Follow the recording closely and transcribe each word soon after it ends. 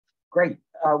Great.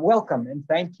 Welcome and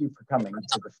thank you for coming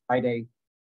to the Friday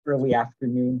early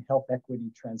afternoon Health Equity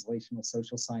Translational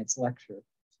Social Science Lecture,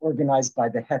 organized by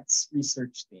the HETS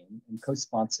research team and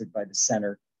co-sponsored by the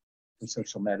Center for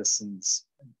Social Medicine's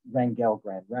Rangel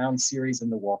Grand Round Series and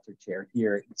the Walter Chair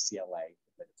here at UCLA,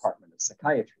 the Department of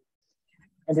Psychiatry.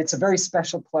 And it's a very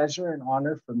special pleasure and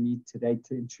honor for me today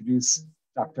to introduce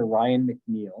Dr. Ryan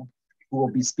McNeil, who will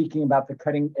be speaking about the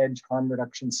cutting-edge harm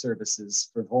reduction services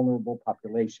for vulnerable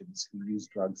populations who use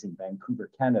drugs in Vancouver,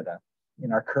 Canada,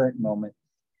 in our current moment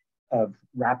of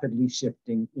rapidly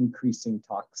shifting, increasing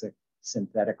toxic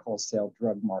synthetic wholesale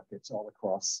drug markets all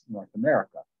across North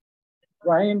America.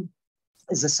 Ryan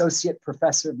is Associate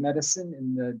Professor of Medicine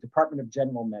in the Department of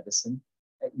General Medicine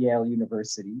at Yale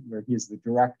University, where he is the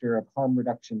Director of Harm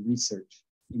Reduction Research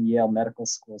in Yale Medical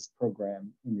School's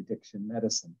program in addiction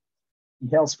medicine. He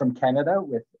hails from Canada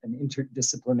with an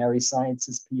interdisciplinary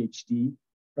sciences PhD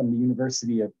from the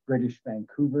University of British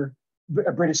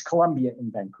Columbia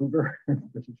in Vancouver.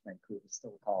 British Vancouver,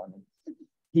 still a colony.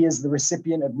 He is the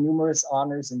recipient of numerous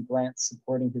honors and grants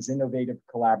supporting his innovative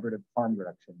collaborative harm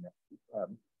reduction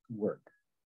work.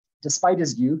 Despite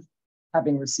his youth,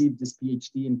 having received his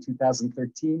PhD in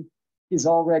 2013, he is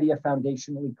already a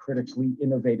foundationally critically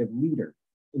innovative leader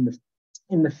in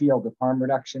the field of harm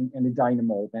reduction and a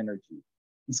dynamo of energy.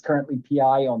 He's currently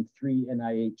PI on 3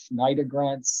 NIH NIDA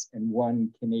grants and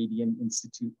 1 Canadian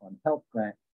Institute on Health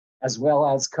grant, as well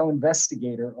as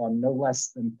co-investigator on no less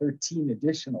than 13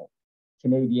 additional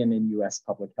Canadian and US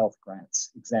public health grants,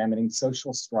 examining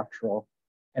social, structural,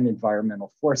 and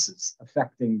environmental forces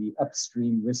affecting the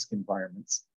upstream risk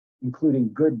environments,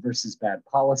 including good versus bad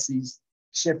policies,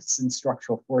 shifts in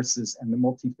structural forces, and the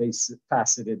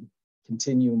multifaceted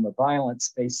continuum of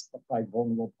violence faced by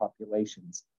vulnerable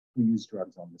populations who use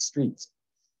drugs on the streets.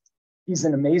 He's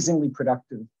an amazingly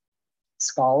productive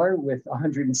scholar with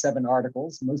 107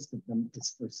 articles, most of them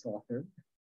his first author,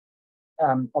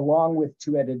 along with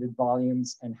 2 edited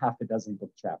volumes and half a dozen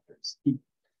book chapters.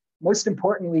 Most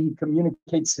importantly, he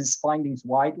communicates his findings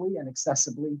widely and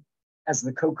accessibly as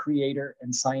the co-creator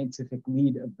and scientific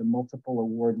lead of the multiple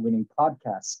award-winning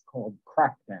podcast called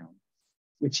Crackdown,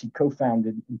 which he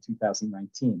co-founded in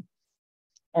 2019.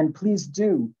 And please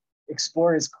do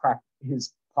explore his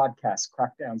podcast,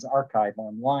 Crackdown's archive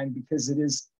online, because it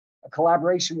is a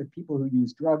collaboration with people who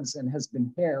use drugs and has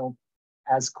been hailed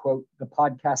as, quote, the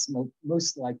podcast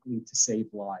most likely to save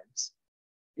lives.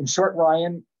 In short,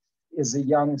 Ryan is a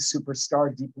young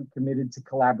superstar deeply committed to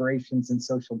collaborations in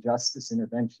social justice,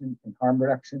 intervention, and harm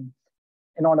reduction.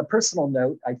 And on a personal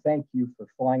note, I thank you for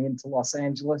flying into Los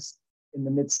Angeles in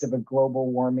the midst of a global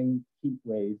warming heat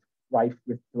wave rife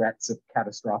with threats of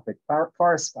catastrophic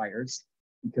forest fires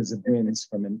because of winds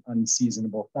from an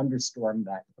unseasonable thunderstorm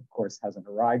that, of course, hasn't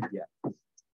arrived yet.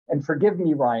 And forgive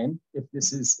me, Ryan, if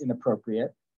this is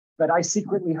inappropriate, but I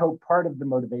secretly hope part of the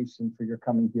motivation for your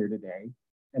coming here today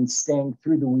and staying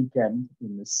through the weekend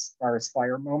in this forest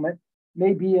fire moment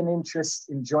may be an interest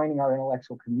in joining our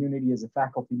intellectual community as a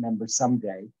faculty member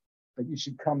someday, but you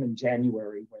should come in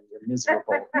January when you're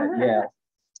miserable at Yale.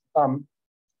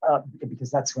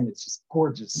 Because that's when it's just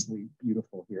gorgeously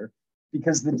beautiful here.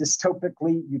 Because the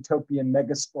dystopically utopian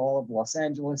mega sprawl of Los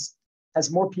Angeles has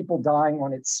more people dying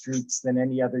on its streets than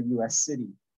any other US city.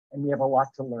 And we have a lot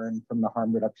to learn from the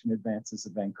harm reduction advances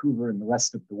of Vancouver and the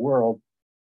rest of the world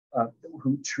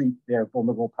who treat their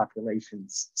vulnerable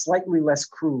populations slightly less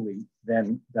cruelly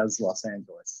than does Los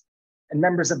Angeles. And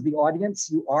members of the audience,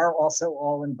 you are also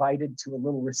all invited to a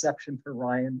little reception for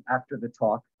Ryan after the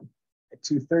talk at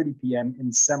 2:30 p.m.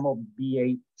 in Semmel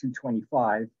B8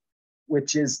 225,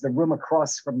 which is the room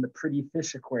across from the Pretty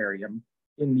Fish Aquarium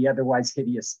in the otherwise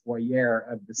hideous foyer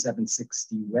of the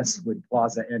 760 Westwood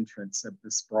Plaza entrance of the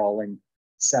sprawling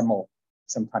Semmel,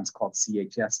 sometimes called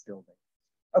CHS building.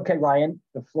 Okay, Ryan,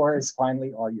 the floor is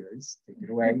finally all yours. Take it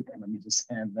away, and let me just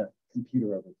hand the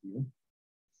computer over to you.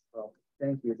 Well,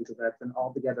 thank you, because that's an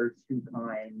altogether too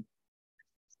kind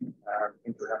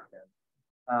introduction.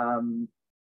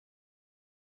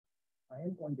 I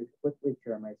am going to quickly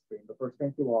share my screen, but first,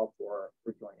 thank you all for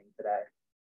joining today.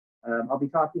 I'll be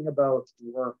talking about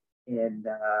work we've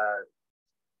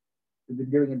been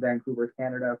doing in Vancouver,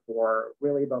 Canada for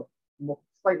really about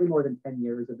slightly more than 10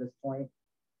 years at this point.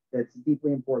 That's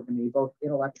deeply important to me, both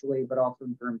intellectually, but also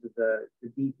in terms of the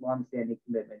deep, longstanding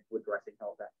commitment to addressing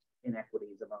health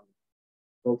inequities among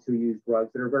folks who use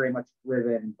drugs that are very much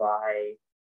driven by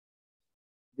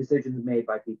decisions made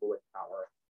by people with power.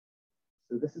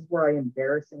 So this is where I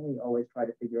embarrassingly always try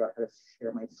to figure out how to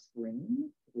share my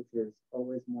screen, which is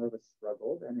always more of a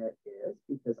struggle than it is,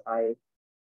 because there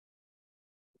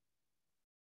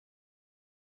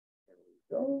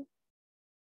we go.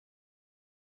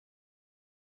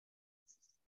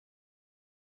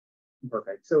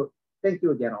 Perfect. So thank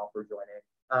you again all for joining.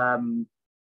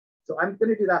 So I'm going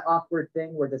to do that awkward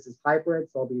thing where this is hybrid.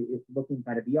 So I'll be looking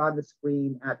kind of beyond the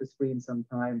screen, at the screen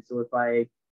sometimes. So if I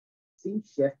seem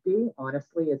shifty,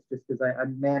 honestly, it's just because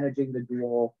I'm managing the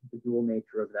dual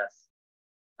nature of this.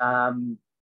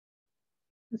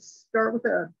 Let's start with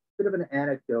a bit of an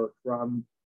anecdote from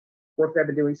work that I've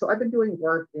been doing. So I've been doing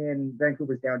work in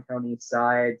Vancouver's Downtown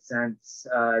Eastside since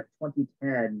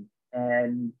 2010,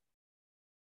 and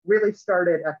really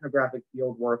started ethnographic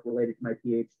field work related to my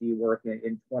PhD work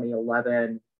in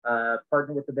 2011,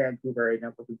 partnered with the Vancouver area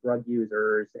network of drug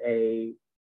users, a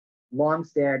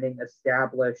longstanding,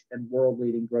 established, and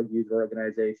world-leading drug user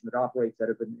organization that operates out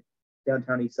of the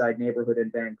Downtown Eastside neighborhood in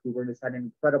Vancouver and has had an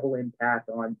incredible impact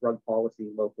on drug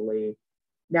policy locally,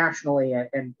 nationally,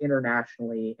 and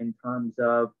internationally in terms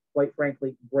of, quite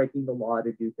frankly, breaking the law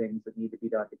to do things that need to be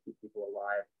done to keep people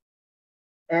alive.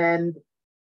 And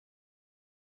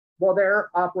while they're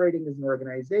operating as an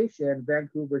organization,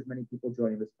 Vancouver, as many people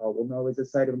joining this call will know, is a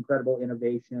site of incredible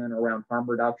innovation around harm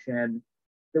reduction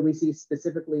that we see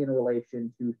specifically in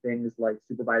relation to things like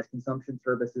supervised consumption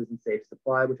services and safe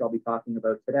supply, which I'll be talking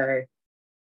about today.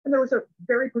 And there was a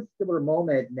very particular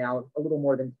moment now, a little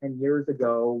more than 10 years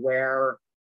ago, where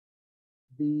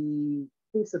the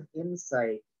case of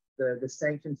Insight, the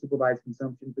sanctioned supervised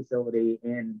consumption facility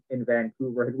in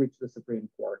Vancouver, had reached the Supreme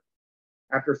Court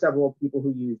after several people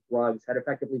who used drugs had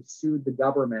effectively sued the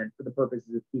government for the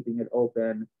purposes of keeping it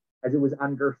open, as it was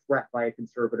under threat by a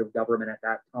conservative government at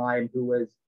that time who was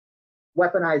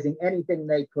weaponizing anything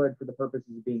they could for the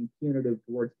purposes of being punitive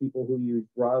towards people who use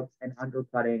drugs and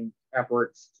undercutting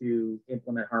efforts to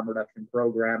implement harm reduction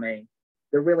programming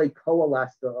that really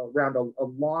coalesced around a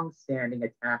long-standing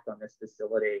attack on this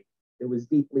facility. It was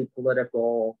deeply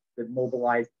political, that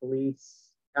mobilized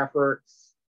police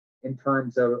efforts in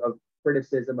terms of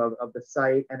criticism of the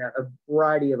site and a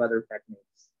variety of other techniques.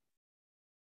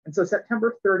 And so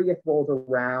September 30th rolls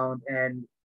around, and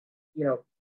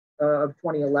of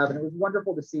 2011, it was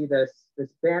wonderful to see this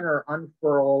banner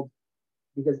unfurled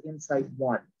because Insight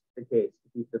won the case to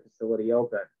keep the facility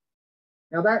open.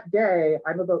 Now that day,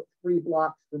 I'm about 3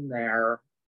 blocks from there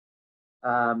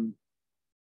at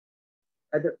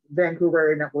the Vancouver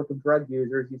area network of drug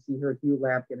users. You see here Hugh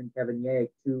Lampkin and Kevin Yake,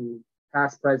 two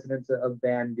past presidents of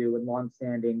Bandu and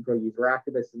longstanding drug user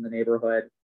activists in the neighborhood.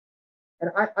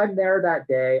 And I'm there that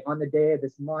day, on the day of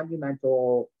this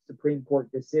monumental Supreme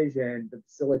Court decision that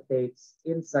facilitates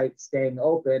Insight staying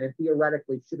open and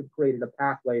theoretically should have created a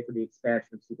pathway for the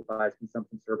expansion of supervised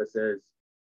consumption services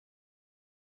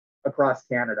across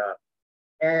Canada.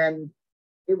 And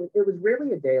it was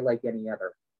really a day like any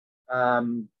other.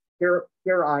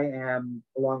 Here I am,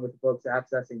 along with the folks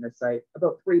accessing the site,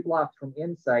 about 3 blocks from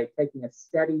Insight, taking a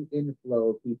steady inflow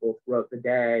of people throughout the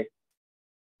day,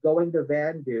 going to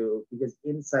Vandu because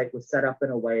Insight was set up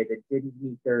in a way that didn't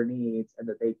meet their needs and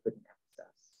that they couldn't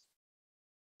access.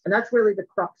 And that's really the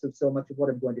crux of so much of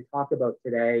what I'm going to talk about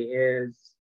today, is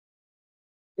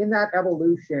in that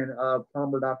evolution of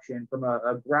harm reduction from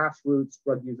a grassroots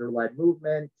drug user-led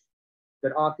movement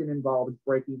that often involves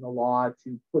breaking the law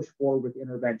to push forward with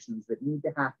interventions that need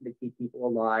to happen to keep people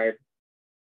alive.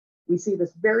 We see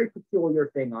this very peculiar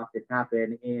thing often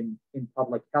happen in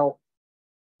public health,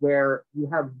 where you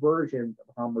have versions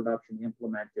of harm reduction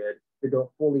implemented that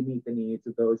don't fully meet the needs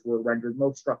of those who are rendered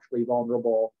most structurally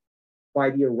vulnerable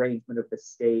by the arrangement of the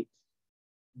state,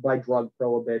 by drug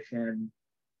prohibition,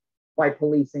 by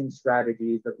policing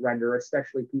strategies that render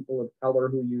especially people of color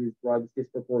who use drugs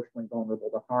disproportionately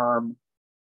vulnerable to harm,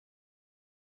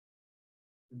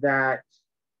 that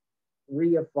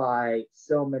reify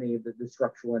so many of the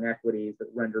structural inequities that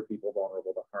render people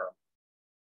vulnerable to harm.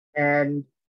 And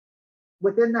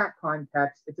within that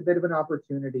context, it's a bit of an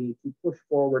opportunity to push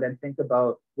forward and think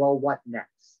about, well, what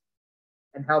next?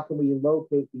 And how can we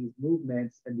locate these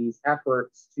movements and these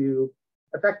efforts to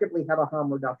effectively have a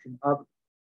harm reduction of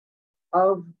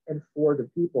and for the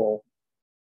people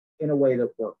in a way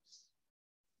that works,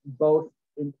 both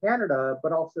in Canada,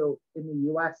 but also in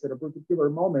the US at a particular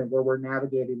moment where we're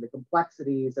navigating the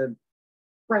complexities and,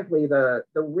 frankly, the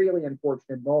really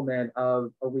unfortunate moment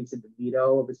of a recent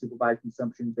veto of a supervised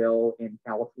consumption bill in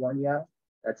California.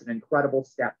 That's an incredible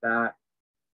step back.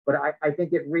 But I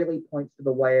think it really points to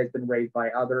the way has been raised by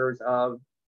others of,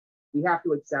 we have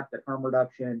to accept that harm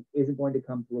reduction isn't going to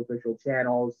come through official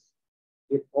channels.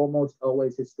 It almost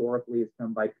always historically has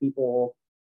come by people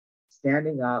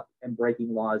standing up and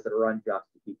breaking laws that are unjust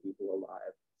to keep people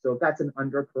alive. So if that's an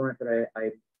undercurrent that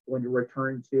I'm going to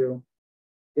return to,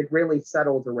 it really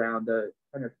settles around the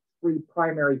kind of 3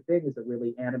 primary things that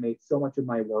really animate so much of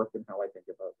my work and how I think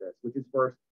about this, which is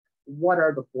first, what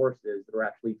are the forces that are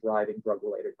actually driving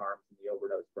drug-related harms in the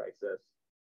overdose crisis?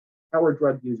 How are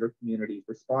drug user communities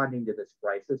responding to this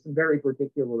crisis, and very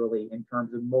particularly in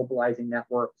terms of mobilizing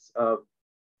networks of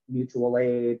mutual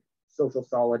aid, social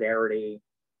solidarity,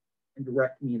 and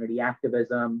direct community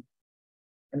activism?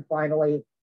 And finally,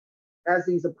 as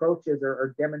these approaches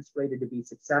are demonstrated to be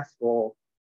successful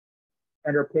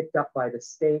and are picked up by the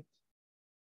state,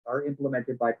 are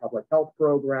implemented by public health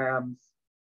programs,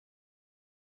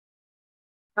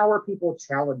 how are people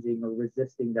challenging or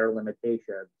resisting their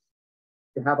limitations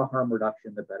to have a harm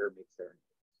reduction that better meets their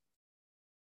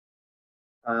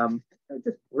needs? I'll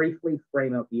just briefly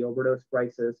frame out the overdose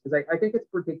crisis, because I think it's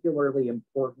particularly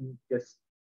important.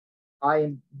 I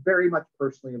am very much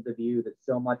personally of the view that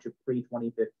so much of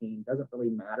pre-2015 doesn't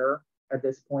really matter at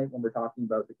this point when we're talking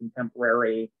about the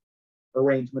contemporary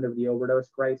arrangement of the overdose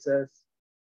crisis.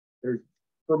 There's,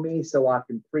 for me, so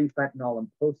often pre-fentanyl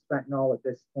and post-fentanyl at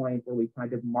this point, where we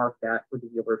kind of mark that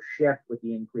particular shift with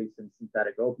the increase in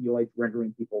synthetic opioids,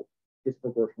 rendering people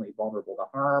disproportionately vulnerable to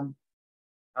harm.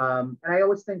 And I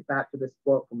always think back to this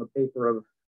quote from a paper of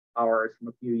ours from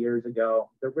a few years ago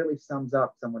that really sums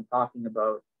up someone talking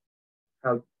about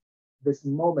how this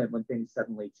moment when things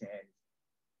suddenly change,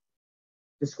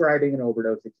 describing an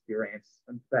overdose experience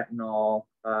and fentanyl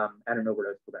at an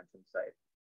overdose prevention site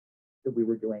that we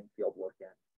were doing field work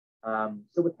in.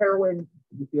 So with heroin,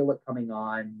 you feel it coming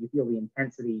on, you feel the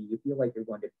intensity, you feel like you're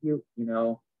going to puke,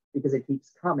 because it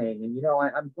keeps coming, and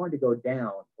I'm going to go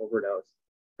down, overdose.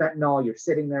 Fentanyl, you're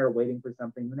sitting there waiting for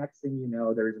something. The next thing you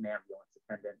know, there's an ambulance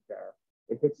attendant there.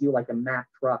 It hits you like a Mack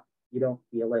truck. You don't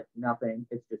feel it, nothing.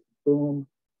 It's just boom,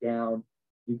 down.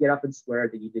 You get up and swear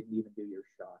that you didn't even do your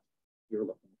shot. You're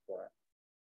looking for it.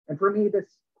 And for me,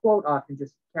 this quote often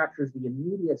just captures the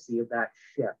immediacy of that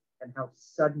shift and how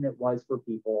sudden it was for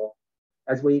people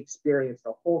as we experienced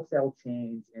a wholesale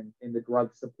change in the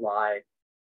drug supply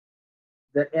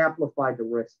that amplified the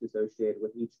risk associated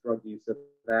with each drug use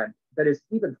event. That is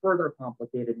even further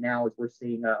complicated now as we're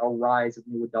seeing a rise of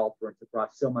new adulterants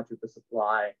across so much of the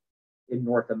supply in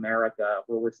North America,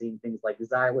 where we're seeing things like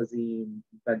xylazine,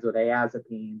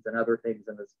 benzodiazepines, and other things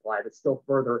in the supply that still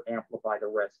further amplify the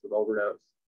risk of overdose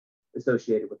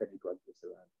associated with any drug use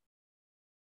event.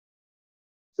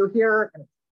 So here, and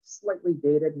it's slightly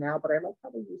dated now, but I like how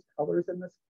they use colors in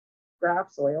this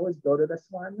graph, so I always go to this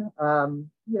one.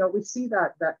 We see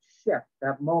that shift,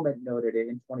 that moment noted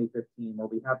in 2015, where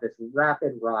we have this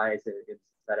rapid rise in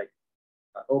synthetic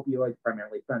opioids,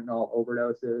 primarily fentanyl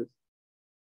overdoses.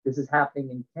 This is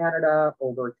happening in Canada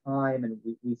over time, and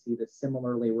we see this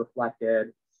similarly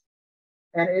reflected.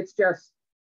 And it's just,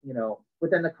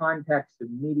 within the context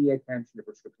of media attention to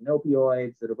prescription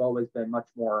opioids that have always been much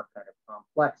more kind of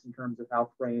complex in terms of how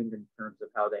framed, in terms of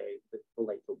how they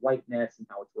relate to whiteness and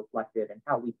how it's reflected and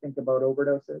how we think about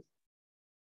overdoses.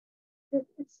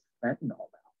 It's fentanyl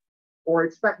now, or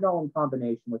it's fentanyl in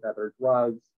combination with other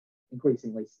drugs,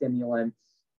 increasingly stimulants,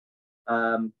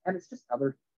 and it's just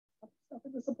other stuff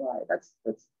in the supply.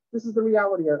 This is the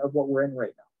reality of what we're in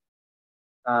right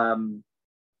now,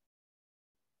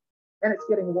 and it's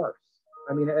getting worse.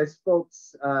 I mean, as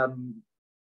folks are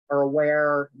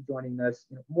aware, joining this,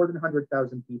 more than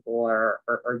 100,000 people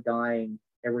are dying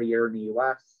every year in the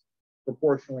U.S.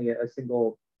 Proportionally, a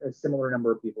similar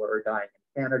number of people are dying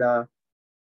in Canada,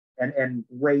 and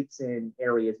rates in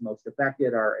areas most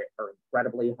affected are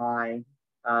incredibly high.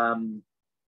 And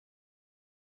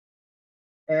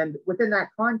within that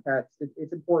context,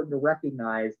 it's important to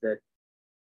recognize that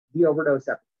the overdose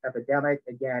epidemic,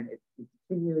 again, it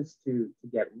continues to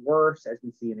get worse as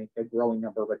we see a growing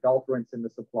number of adulterants in the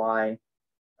supply.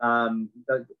 Some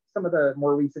of the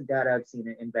more recent data I've seen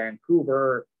in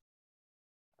Vancouver,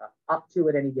 up to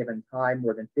at any given time,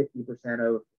 more than 50%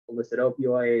 of illicit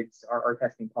opioids are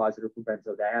testing positive for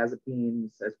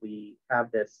benzodiazepines, as we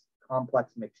have this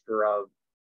complex mixture of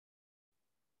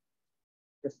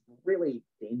just really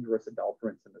dangerous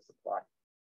adulterants in the supply.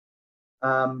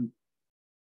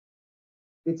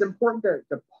 It's important to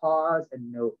pause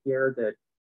and note here that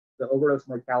the overdose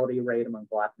mortality rate among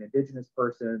Black and Indigenous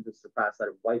persons has surpassed that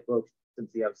of white folks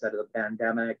since the outset of the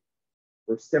pandemic.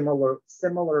 We're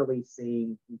similarly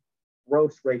seeing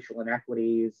gross racial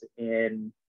inequities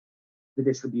in the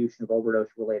distribution of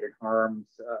overdose-related harms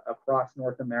across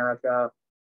North America.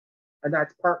 And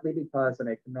that's partly because, and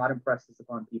I cannot impress this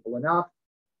upon people enough,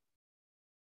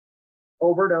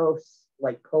 overdose,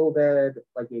 like COVID,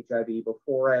 like HIV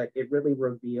before it, it really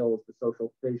reveals the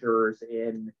social fissures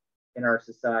in our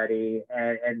society,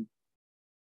 and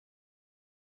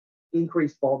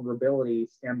increased vulnerability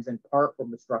stems in part from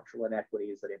the structural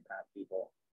inequities that impact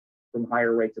people. from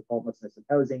higher rates of homelessness and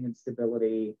housing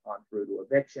instability on through to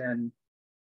eviction,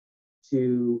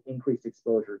 to increased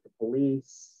exposure to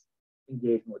police,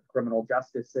 engagement with criminal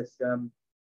justice system,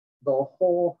 the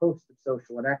whole host of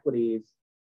social inequities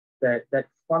that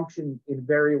function in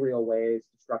very real ways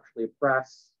to structurally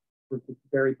oppress,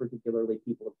 very particularly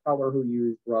people of color who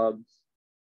use drugs,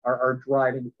 are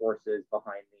driving forces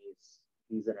behind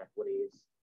these inequities.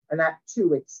 And that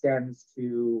too extends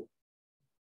to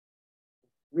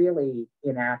really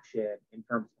inaction in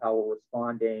terms of how we're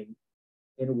responding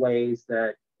in ways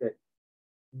that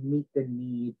meet the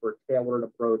need for tailored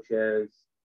approaches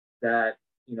that,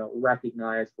 you know,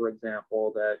 recognize, for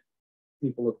example, that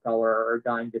people of color are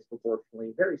dying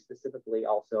disproportionately, very specifically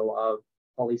also of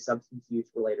polysubstance use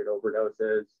related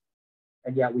overdoses.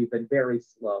 And yet we've been very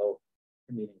slow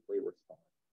to meaningfully respond.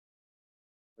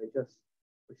 I just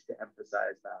wish to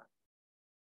emphasize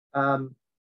that.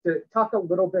 To talk a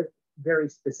little bit very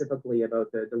specifically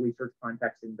about the research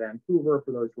context in Vancouver,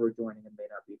 for those who are joining and may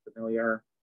not be familiar.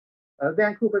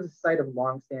 Vancouver is a site of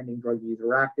longstanding drug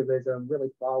user activism, really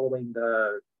following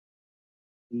the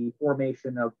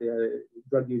formation of the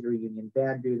drug user union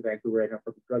VANDU, the Vancouver Network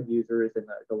of Drug Users, in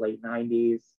the late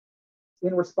 90s,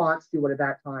 in response to what at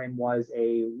that time was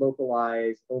a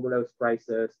localized overdose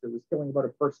crisis that was killing about a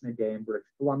person a day in British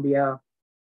Columbia,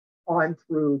 on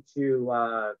through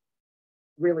to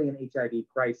really an HIV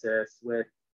crisis with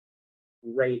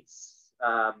rates,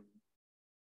 I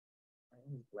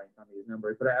blank on these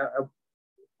numbers, but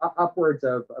upwards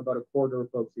of about a quarter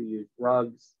of folks who use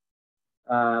drugs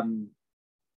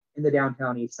in the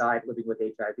Downtown Eastside living with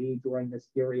HIV during this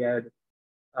period.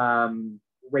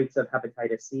 Rates of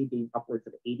hepatitis C being upwards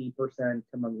of 80%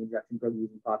 among the injection drug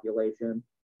using population.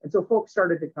 And so folks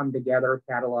started to come together,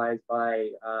 catalyzed by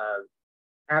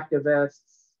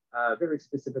activists. Very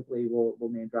specifically, we'll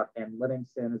name drop Ann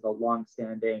Livingston as a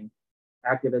longstanding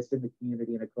activist in the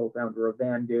community and a co-founder of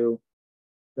VANDU,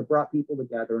 that brought people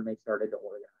together and they started to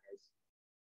organize.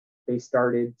 They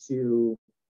started to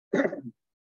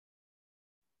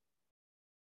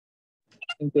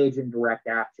engage in direct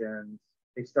actions.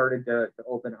 They started to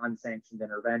open unsanctioned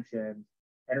interventions.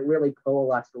 And it really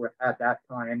coalesced at that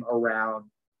time around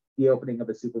the opening of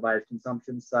a supervised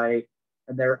consumption site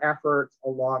and their efforts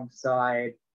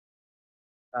alongside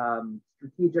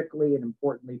strategically and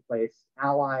importantly placed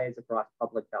allies across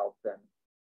public health and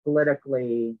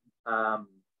politically,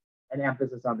 an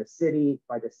emphasis on the city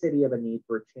of a need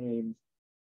for change,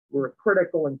 were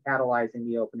critical in catalyzing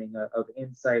the opening of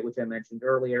Insight, which I mentioned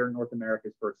earlier, North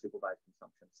America's first supervised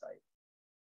consumption site,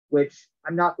 which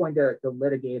I'm not going to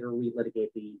litigate or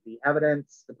relitigate the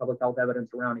evidence, the public health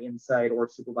evidence around Insight or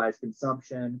supervised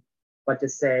consumption, but to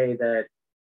say that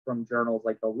from journals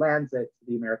like the Lancet to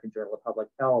the American Journal of Public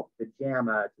Health, to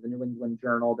JAMA, to the New England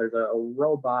Journal, there's a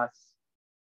robust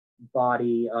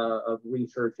body of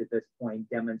research at this point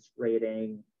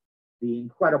demonstrating the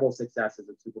incredible successes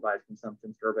of supervised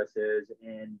consumption services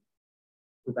in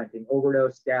preventing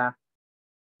overdose death,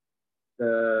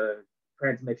 the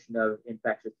transmission of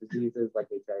infectious diseases like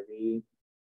HIV,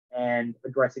 and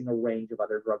addressing a range of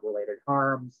other drug-related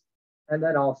harms, and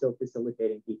then also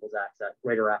facilitating people's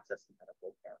greater access to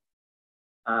medical care.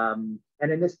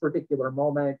 And in this particular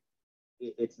moment,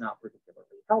 it's not particularly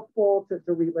helpful to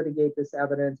relitigate this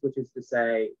evidence, which is to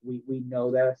say, we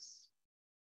know this.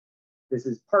 This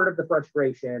is part of the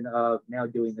frustration of now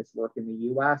doing this work in the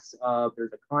US.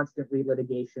 There's a constant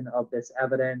relitigation of this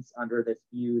evidence under this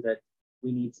view that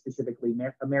we need specifically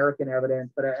American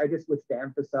evidence. But I just wish to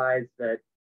emphasize that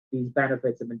these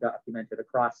benefits have been documented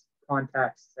across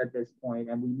contexts at this point,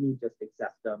 and we need just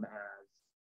accept them as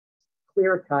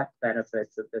clear-cut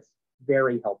benefits of this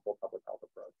very helpful public health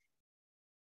approach.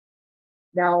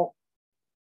 Now,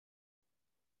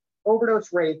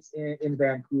 overdose rates in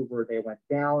Vancouver, they went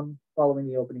down following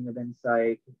the opening of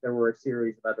Insight. There were a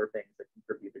series of other things that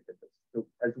contributed to this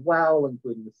as well,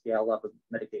 including the scale up of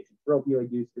medication for opioid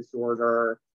use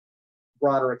disorder,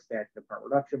 broader expansion of harm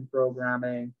reduction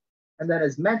programming. And then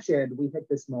as mentioned, we hit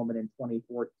this moment in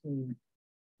 2014,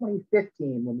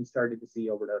 2015, when we started to see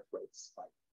overdose rates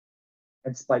spike,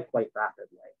 and spike quite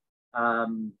rapidly,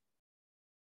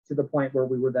 to the point where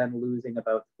we were then losing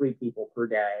about 3 people per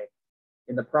day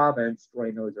in the province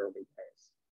during those early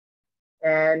days.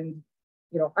 And,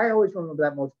 you know, I always remember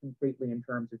that most concretely in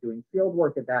terms of doing field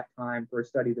work at that time for a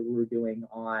study that we were doing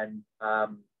on,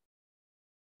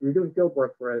 field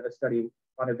work for a study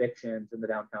on evictions in the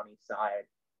Downtown Eastside.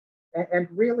 And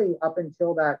really up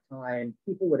until that time,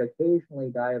 people would occasionally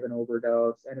die of an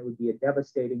overdose and it would be a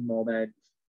devastating moment,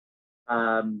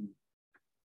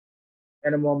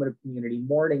 and a moment of community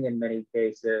mourning in many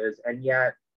cases. And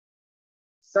yet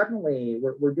suddenly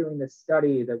we're doing this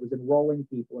study that was enrolling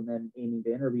people and then aiming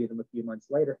to interview them a few months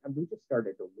later, and we just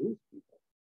started to lose people.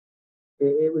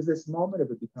 It was this moment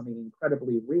of it becoming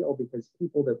incredibly real because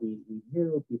people that we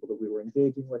knew, people that we were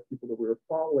engaging with, people that we were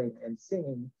following and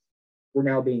seeing were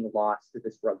now being lost to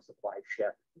this drug supply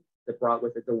shift that brought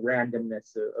with it the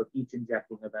randomness of each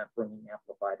injecting event bringing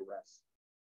amplified risk.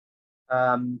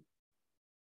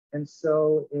 And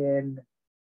so in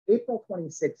April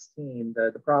 2016,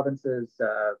 the province's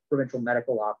provincial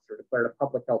medical officer declared a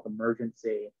public health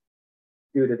emergency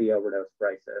due to the overdose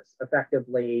crisis,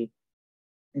 effectively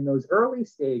in those early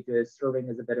stages serving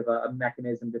as a bit of a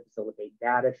mechanism to facilitate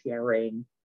data sharing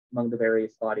among the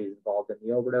various bodies involved in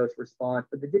the overdose response,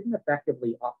 but it didn't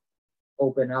effectively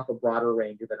open up a broader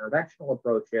range of interventional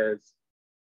approaches,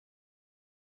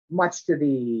 much to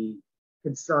the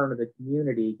concern of the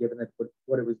community, given that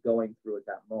what it was going through at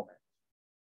that moment.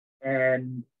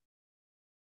 And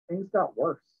things got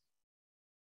worse.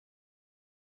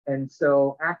 And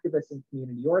so activists and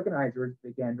community organizers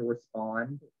began to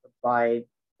respond by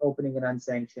opening an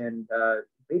unsanctioned,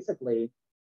 basically,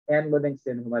 Ann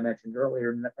Livingston, whom I mentioned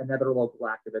earlier, another local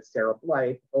activist, Sarah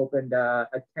Blythe, opened a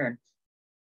tent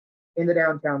in the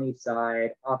Downtown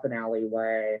Eastside off an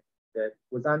alleyway that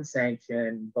was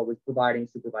unsanctioned, but was providing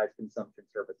supervised consumption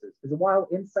services. Because while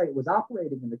Insight was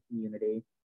operating in the community,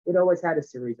 it always had a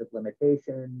series of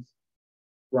limitations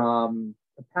from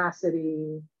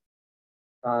capacity,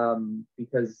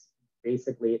 because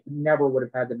basically it never would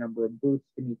have had the number of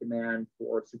booths to meet demand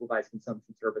for supervised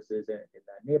consumption services in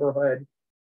that neighborhood.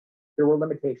 There were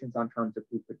limitations on terms of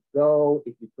who could go.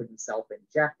 If you couldn't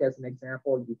self-inject, as an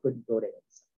example, you couldn't go to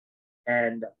Insight.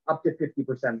 And up to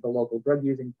 50% of the local drug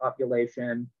using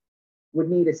population would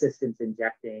need assistance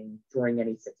injecting during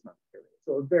any 6-month period.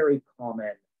 So a very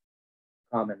common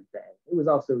thing. It was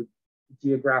also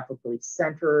geographically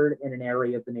centered in an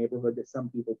area of the neighborhood that some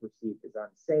people perceived as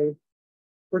unsafe,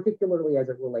 particularly as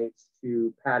it relates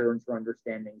to patterns or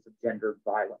understandings of gendered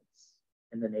violence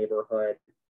in the neighborhood,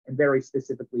 and very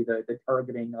specifically the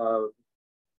targeting of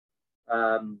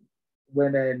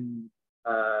women,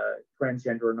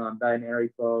 transgender, non-binary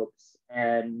folks,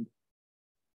 and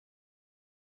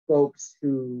folks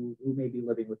who may be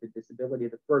living with a disability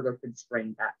that further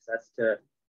constrained access to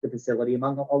the facility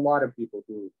among a lot of people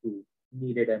who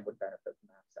needed and would benefit from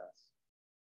access.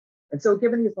 And so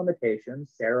given these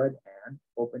limitations, Sarah and Ann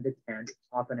opened a tent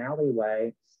off an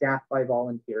alleyway staffed by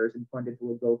volunteers and funded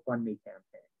through a GoFundMe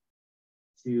campaign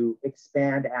to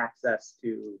expand access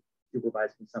to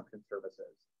supervised consumption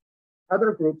services.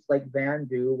 Other groups like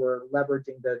Vandu were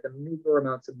leveraging the meager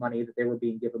amounts of money that they were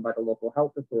being given by the local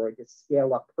health authority to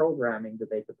scale up programming that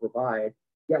they could provide,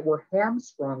 yet were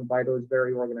hamstrung by those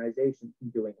very organizations from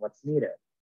doing what's needed.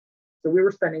 So we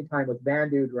were spending time with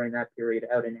Vandu during that period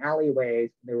out in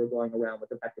alleyways. They were going around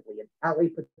with effectively an alley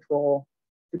patrol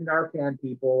to Narcan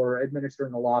people or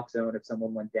administering a lock zone if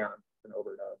someone went down with an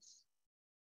overdose.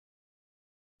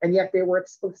 And yet they were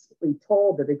explicitly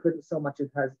told that they couldn't so much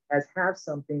as have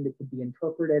something that could be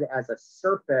interpreted as a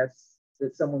surface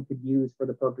that someone could use for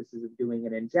the purposes of doing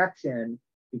an injection,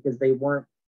 because they weren't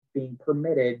being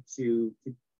permitted to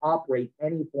operate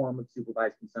any form of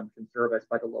supervised consumption service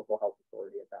by the local health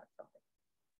authority at that time.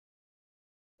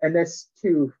 And this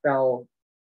too fell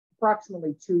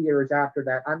approximately 2 years after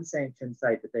that unsanctioned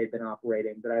site that they'd been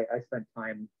operating, that I spent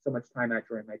so much time at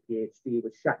during my PhD,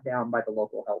 was shut down by the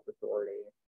local health authority,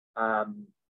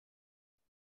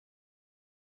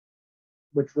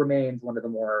 which remains one of the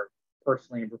more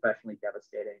personally and professionally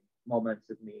devastating moments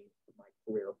of my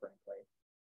career, frankly,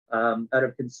 out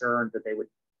of concern that they would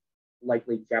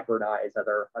likely jeopardize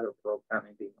other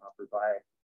programming being offered by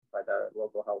the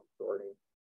local health authority.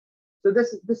 So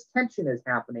this tension is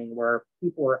happening where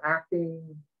people are acting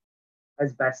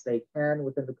as best they can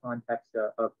within the context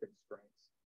of constraints.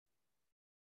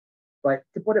 But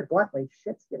to put it bluntly,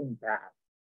 shit's getting bad.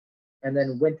 And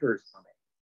then winter's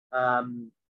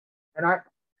coming.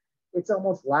 It's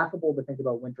almost laughable to think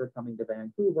about winter coming to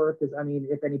Vancouver, because I mean,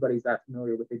 if anybody's that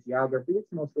familiar with the geography,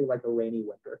 it's mostly like a rainy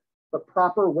winter. But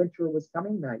proper winter was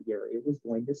coming that year. It was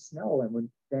going to snow. And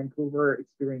when Vancouver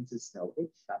experiences snow,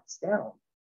 it shuts down.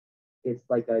 It's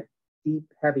like a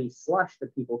deep, heavy slush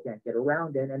that people can't get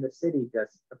around in, and the city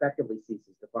just effectively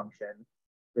ceases to function.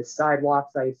 The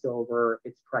sidewalks ice over,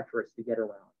 it's treacherous to get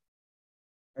around.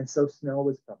 And so snow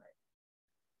was coming.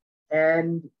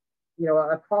 And, you know,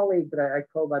 a colleague that I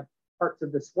co-led parts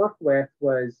of this work with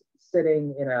was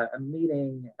sitting in a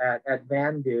meeting at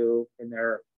Vandu in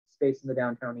their space in the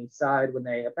Downtown Eastside when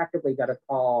they effectively got a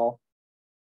call,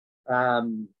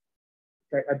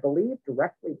 I believe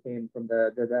directly came from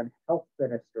the then health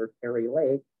minister, Terry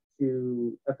Lake,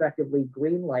 to effectively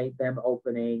greenlight them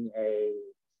opening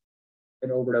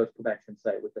an overdose prevention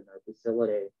site within their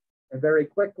facility. And very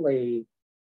quickly,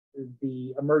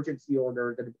 the emergency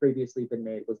order that had previously been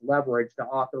made was leveraged to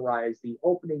authorize the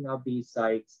opening of these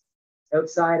sites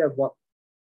outside of what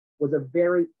was a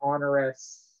very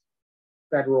onerous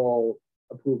federal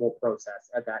approval process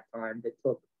at that time that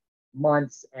took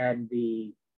months, and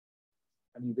the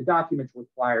documents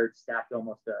required stacked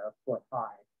almost a foot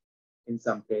high in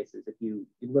some cases, if you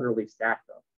literally stack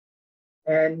them.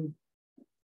 And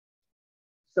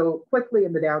so quickly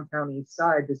in the Downtown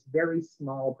Eastside, this very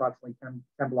small, approximately 10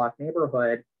 block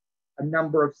neighborhood, a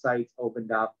number of sites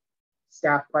opened up,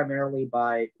 staffed primarily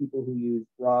by people who use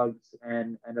drugs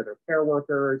and other care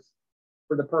workers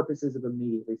for the purposes of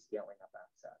immediately scaling up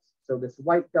access. So this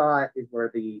white dot is where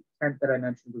the tent that I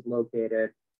mentioned was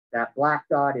located. That black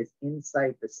dot is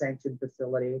inside the sanctioned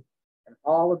facility. And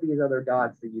all of these other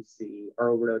dots that you see are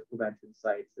overdose prevention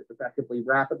sites that effectively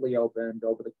rapidly opened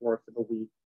over the course of a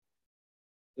week.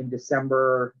 In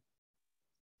December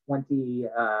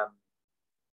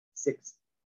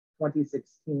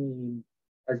 2016,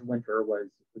 as winter was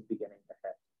beginning to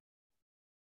hit.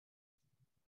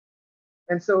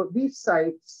 And so these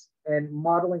sites and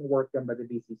modeling work done by the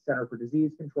BC Centre for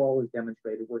Disease Control, as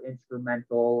demonstrated, were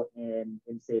instrumental in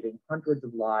saving hundreds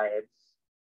of lives,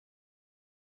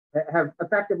 have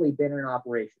effectively been in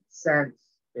operation since.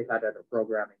 They've had other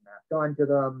programming mapped onto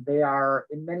them. They are,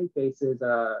 in many cases,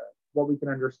 what we can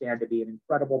understand to be an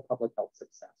incredible public health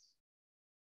success.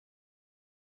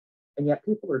 And yet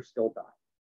people are still dying.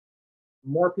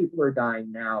 More people are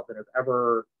dying now than have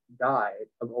ever died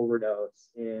of overdose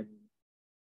in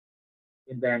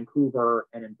Vancouver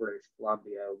and in British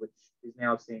Columbia, which is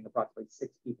now seeing approximately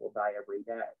 6 people die every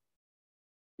day,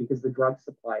 because the drug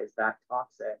supply is that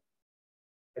toxic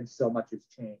and so much has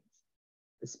changed,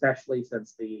 especially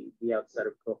since the outset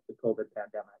of the COVID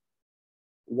pandemic,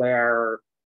 where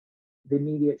the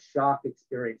immediate shock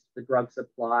experience of the drug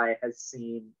supply has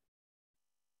seen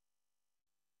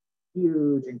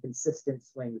huge and consistent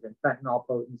swings in fentanyl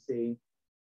potency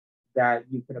that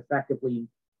you can effectively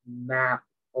map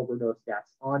overdose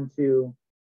deaths onto,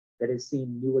 that has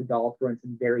seen new adulterants,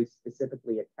 and very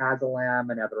specifically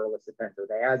atazolam and other illicit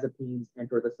benzodiazepines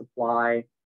enter the supply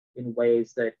in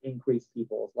ways that increase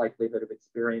people's likelihood of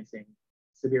experiencing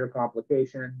severe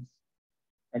complications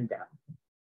and death.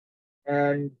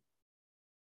 And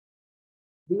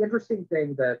the interesting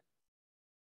thing that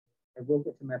I will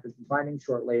get to methods and findings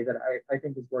shortly that I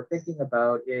think is worth thinking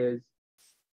about is,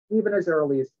 even as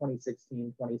early as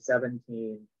 2016,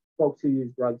 2017, folks who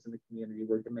use drugs in the community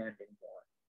were demanding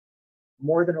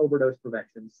more than overdose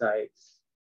prevention sites,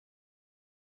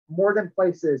 more than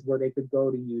places where they could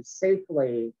go to use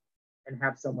safely and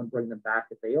have someone bring them back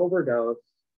if they overdose,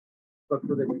 but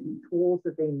for the tools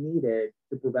that they needed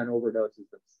to prevent overdoses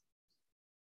themselves.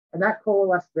 And that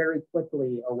coalesced very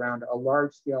quickly around a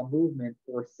large-scale movement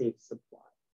for safe supply,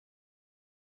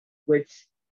 which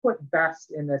put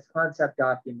best in this concept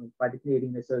document by the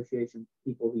Canadian Association of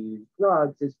People Who Use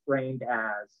Drugs is framed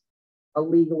as a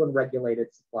legal and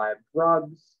regulated supply of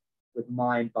drugs with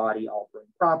mind-body altering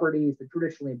properties that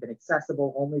traditionally have been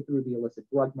accessible only through the illicit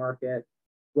drug market.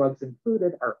 Drugs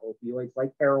included are opioids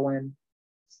like heroin,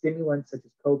 stimulants such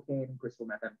as cocaine and crystal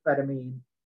methamphetamine,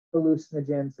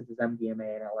 hallucinogens such as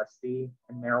MDMA and LSD,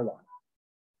 and marijuana.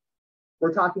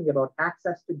 We're talking about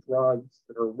access to drugs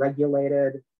that are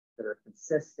regulated, that are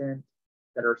consistent,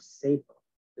 that are safer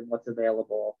than what's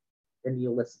available in the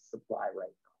illicit supply right now.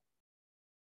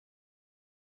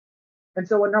 And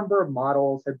so a number of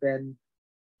models have been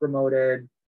promoted,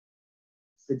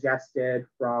 suggested,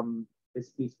 from this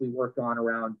piece we worked on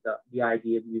around the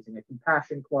idea of using a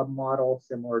compassion club model,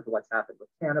 similar to what's happened with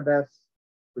cannabis,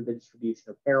 for the distribution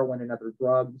of heroin and other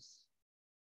drugs,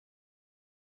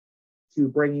 to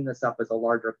bringing this up as a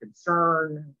larger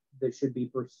concern that should be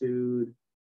pursued,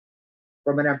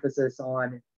 from an emphasis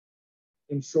on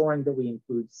ensuring that we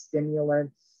include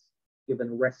stimulants,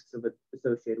 given risks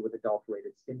associated with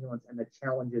adulterated stimulants and the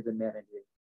challenges in managing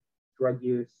drug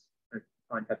use in the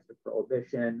context of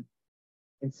prohibition,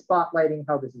 and spotlighting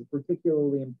how this is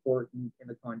particularly important in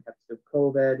the context of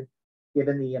COVID,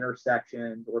 given the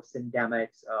intersections or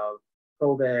syndemics of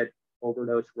COVID,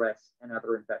 overdose risk, and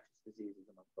other infectious diseases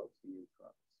among folks who use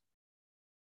drugs.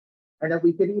 And that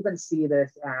we could even see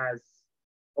this as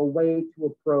a way to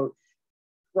approach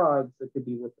drugs that could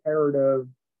be reparative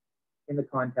in the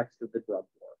context of the drug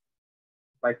war,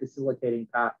 by facilitating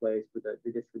pathways for the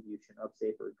distribution of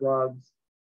safer drugs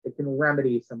that can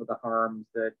remedy some of the harms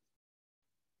that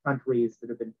countries that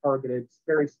have been targeted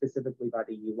very specifically by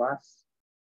the US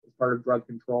as part of drug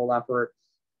control efforts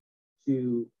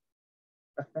to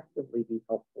effectively be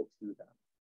helpful to them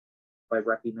by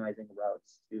recognizing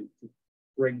routes to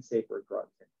bring safer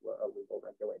drugs into a legal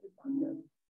regulated market.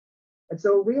 And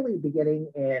so really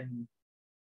beginning in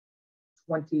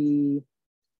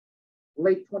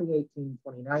late 2018,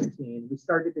 2019, we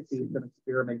started to see some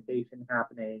experimentation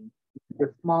happening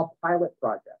with small pilot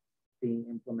projects being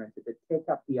implemented to take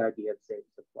up the idea of safe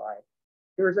supply.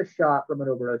 Here's a shot from an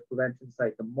overdose prevention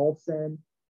site, the Molson,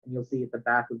 and you'll see at the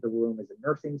back of the room is a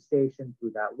nursing station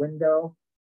through that window.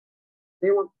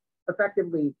 They were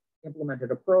effectively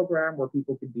implemented a program where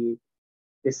people could be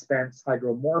dispensed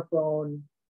hydromorphone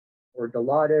or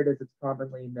Dilaudid, as it's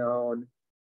commonly known,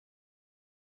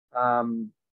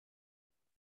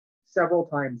 several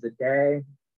times a day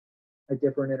at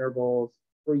different intervals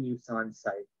for use on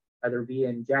site, either via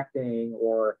injecting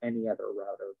or any other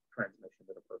route of transmission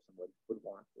that a person would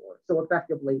want for. So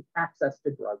effectively, access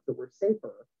to drugs that were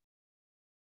safer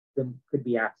than could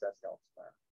be accessed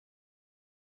elsewhere.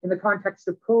 In the context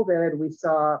of COVID, we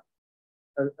saw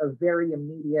a very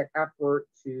immediate effort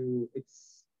to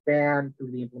expand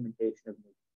through the implementation of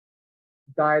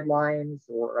new guidelines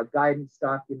or a guidance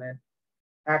document,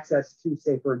 access to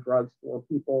safer drugs for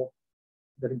people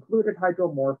that included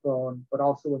hydromorphone, but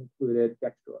also included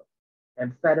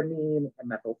dextroamphetamine and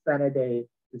methylphenidate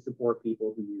to support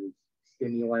people who use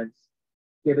stimulants,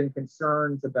 given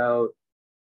concerns about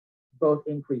both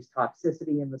increased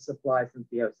toxicity in the supply since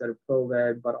the outset of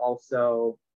COVID, but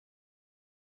also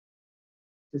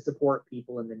to support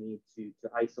people in the need to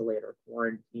isolate or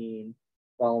quarantine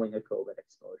following a COVID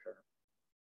exposure.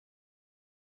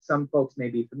 Some folks may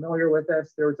be familiar with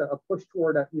this. There's a push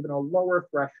toward even a lower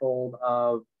threshold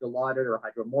of Dilaudid or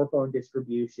hydromorphone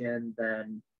distribution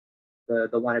than the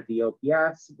one at the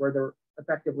OPS, where there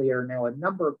effectively are now a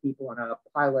number of people on a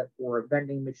pilot for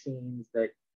vending machines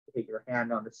that take your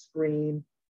hand on the screen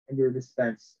and you're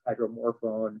dispensed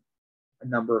hydromorphone a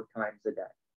number of times a day.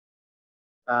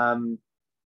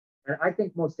 And I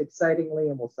think most excitingly,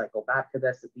 and we'll cycle back to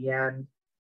this at the end,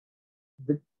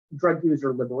 the Drug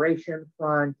User Liberation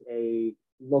Front, a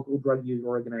local drug user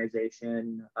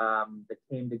organization that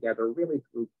came together really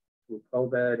through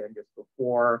COVID and just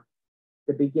before,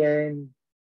 to begin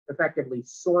effectively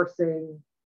sourcing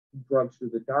drugs through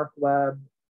the dark web,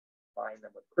 buying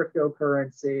them with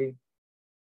cryptocurrency,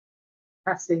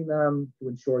 testing them to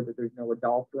ensure that there's no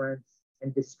adulterants,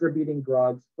 and distributing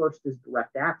drugs first as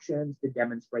direct actions to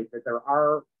demonstrate that there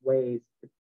are ways to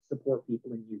support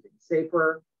people in using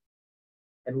safer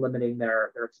and limiting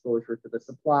their exposure to the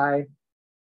supply.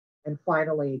 And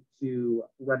finally, to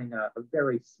running a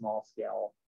very small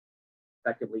scale,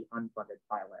 effectively unfunded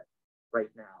pilot right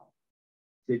now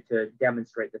to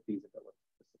demonstrate the feasibility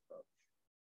of this approach.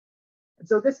 And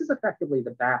so this is effectively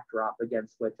the backdrop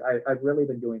against which I've really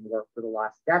been doing work for the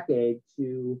last decade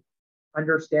to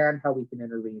understand how we can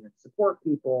intervene and support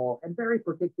people, and very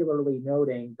particularly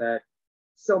noting that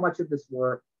so much of this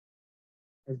work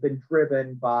has been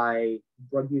driven by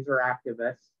drug user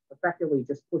activists, effectively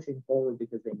just pushing forward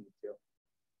because they need to,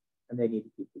 and they need to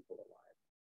keep people alive.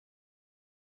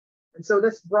 And so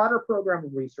this broader program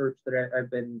of research that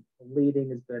I've been leading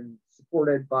has been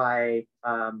supported by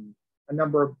a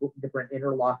number of different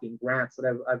interlocking grants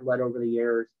that I've led over the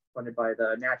years, funded by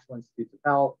the National Institutes of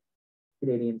Health,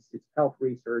 Canadian Institutes of Health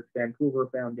Research, Vancouver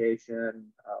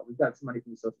Foundation. We've got some money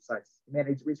from the Social Sciences and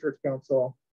Humanities Research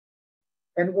Council.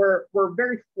 And we're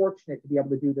very fortunate to be able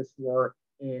to do this work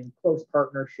in close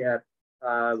partnership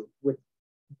with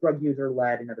drug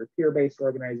user-led and other peer-based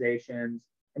organizations,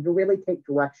 and to really take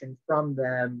direction from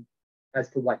them as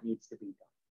to what needs to be done.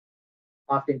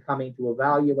 Often coming to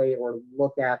evaluate or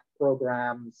look at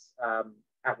programs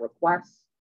at request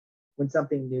when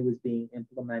something new is being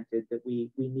implemented that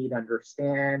we need to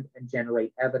understand and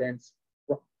generate evidence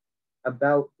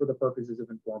about for the purposes of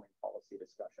informing policy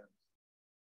discussions.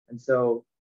 And so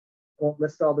I won't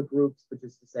list all the groups, but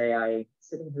just to say I,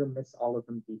 sitting here, miss all of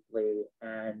them deeply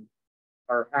and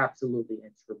are absolutely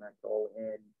instrumental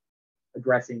in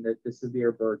addressing the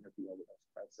severe burden of the overdose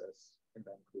crisis in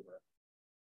Vancouver.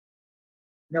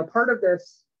 Now, part of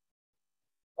this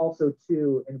also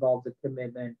too involves a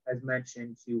commitment, as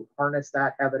mentioned, to harness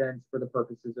that evidence for the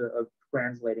purposes of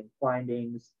translating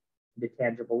findings into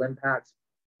tangible impacts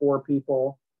for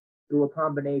people through a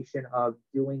combination of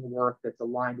doing work that's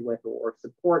aligned with or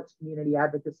supports community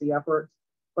advocacy efforts,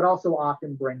 but also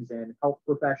often brings in health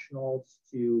professionals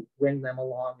to bring them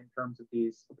along in terms of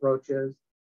these approaches.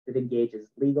 It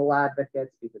engages legal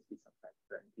advocates because we sometimes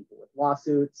threaten people with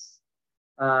lawsuits,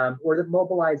 or that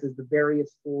mobilizes the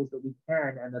various tools that we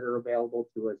can and that are available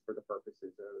to us for the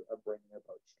purposes of bringing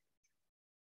about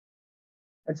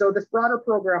change. And so this broader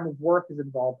program of work has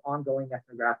involved ongoing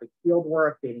ethnographic field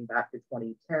work dating back to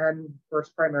 2010,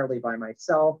 first primarily by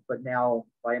myself, but now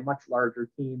by a much larger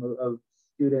team of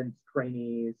students,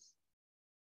 trainees,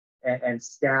 and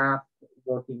staff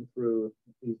working through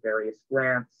these various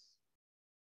grants.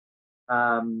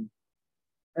 And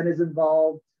has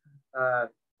involved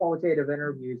qualitative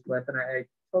interviews with, and I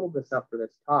totaled this up for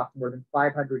this talk, more than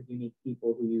 500 unique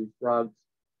people who use drugs,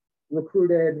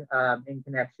 recruited in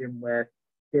connection with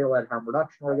peer-led harm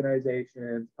reduction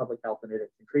organizations, public health and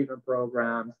addiction treatment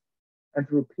programs, and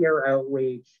through peer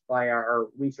outreach by our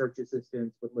research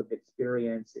assistants with lived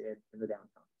experience in the Downtown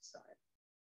Eastside.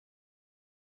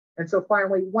 And so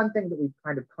finally, one thing that we've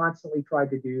kind of constantly tried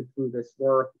to do through this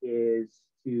work is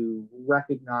to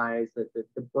recognize that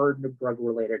the burden of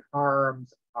drug-related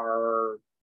harms are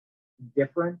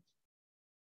different,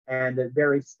 and that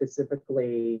very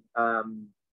specifically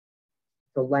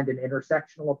to lend an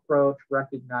intersectional approach,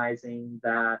 recognizing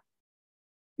that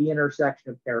the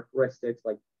intersection of characteristics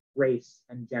like race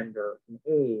and gender and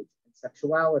age and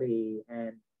sexuality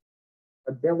and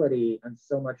ability and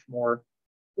so much more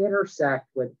intersect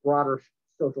with broader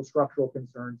social structural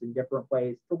concerns in different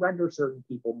ways to render certain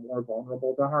people more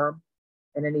vulnerable to harm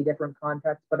in any different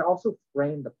context, but also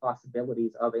frame the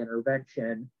possibilities of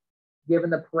intervention given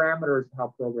the parameters of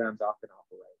how programs often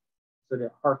operate. So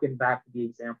to harken back to the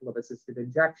example of assisted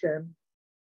injection,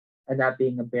 and that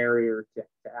being a barrier to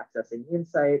accessing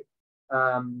insight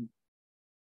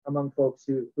among folks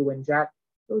who inject,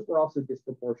 those were also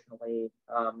disproportionately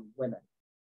women.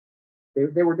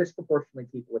 They were disproportionately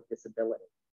people with disability.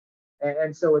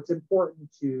 And so it's important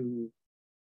to,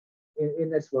 in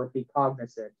this work, be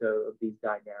cognizant of these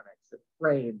dynamics that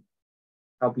frame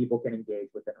how people can engage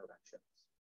with interventions.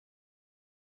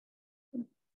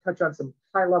 Touch on some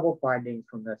high-level findings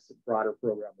from this broader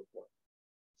program report.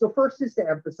 So first is to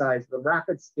emphasize the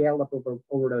rapid scale-up of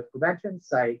overdose prevention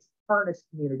sites harness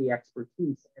community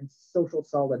expertise and social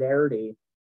solidarity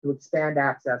to expand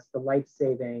access to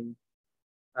life-saving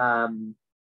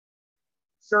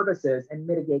services and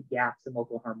mitigate gaps in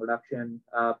local harm reduction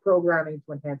programming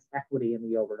to enhance equity in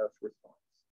the overdose response.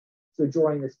 So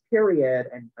during this period,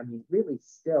 and I mean, really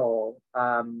still,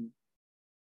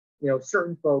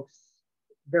 certain folks,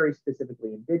 very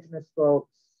specifically Indigenous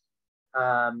folks,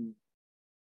 have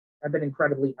been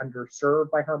incredibly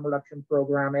underserved by harm reduction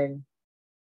programming.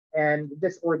 And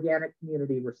this organic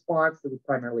community response that was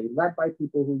primarily led by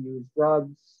people who use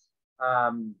drugs,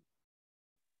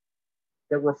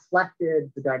 that reflected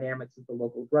the dynamics of the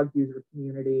local drug user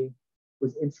community,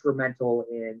 was instrumental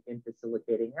in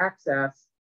facilitating access.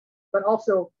 But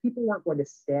also, people weren't going to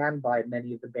stand by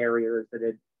many of the barriers that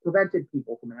had prevented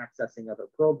people from accessing other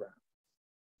programs.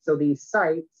 So these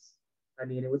sites, I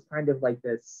mean, it was kind of like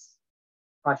this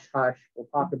hush hush, we'll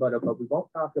talk about it, but we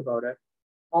won't talk about it,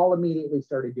 all immediately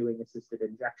started doing assisted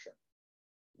injection,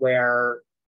 where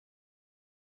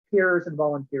peers and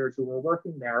volunteers who were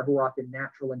working there, who were often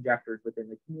natural injectors within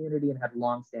the community and had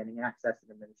longstanding access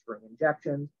in administering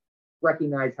injections,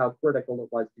 recognized how critical it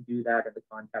was to do that in the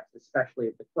context, especially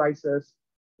of the crisis,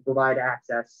 to provide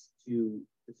access to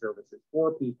the services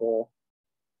for people,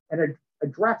 and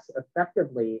address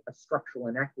effectively a structural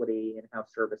inequity in how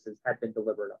services had been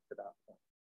delivered up to that point.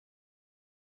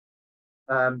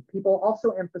 People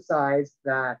also emphasized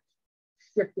that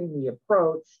shifting the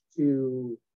approach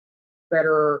to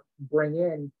better bring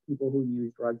in people who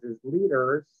use drugs as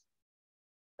leaders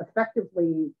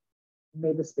effectively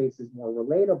made the spaces more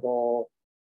relatable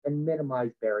and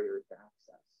minimized barriers to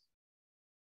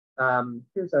access.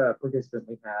 Here's a participant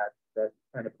we had that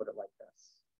kind of put it like this.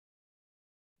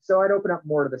 So I'd open up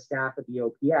more to the staff at the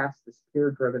OPS, this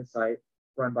peer-driven site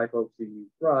run by folks who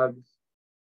use drugs,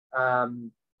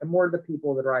 and more to the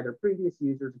people that are either previous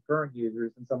users or current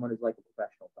users, and someone who's like a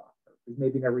professional doctor, who's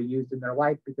maybe never used in their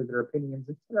life because their opinions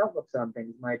and their outlooks on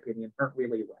things, in my opinion, aren't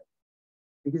really right.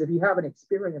 Because if you haven't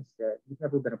experienced it, you've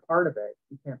never been a part of it,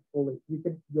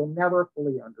 you'll never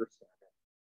fully understand it.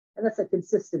 And that's a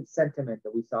consistent sentiment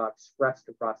that we saw expressed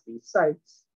across these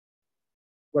sites,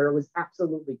 where it was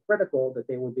absolutely critical that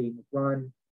they were being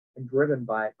run and driven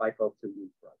by folks who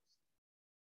use drugs.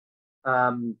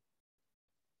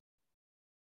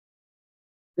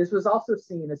 This was also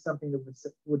seen as something that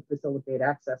would facilitate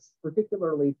access,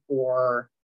 particularly for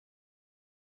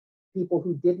people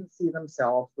who didn't see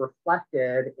themselves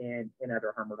reflected in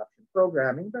other harm reduction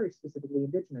programming, very specifically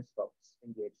Indigenous folks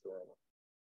engaged early.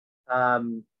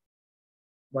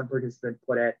 One participant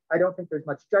put it, I don't think there's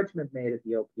much judgment made at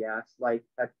the OPS,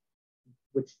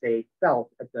 which they felt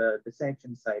at the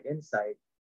sanctioned site Insight.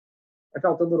 I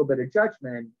felt a little bit of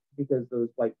judgment because those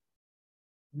white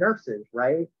nurses,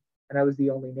 right? and I was the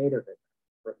only Native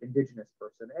or Indigenous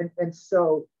person. And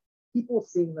so people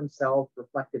seeing themselves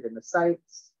reflected in the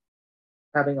sites,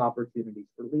 having opportunities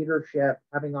for leadership,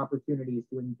 having opportunities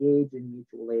to engage in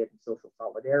mutual aid and social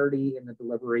solidarity in the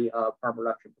delivery of harm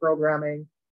reduction programming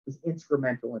was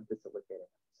instrumental in facilitating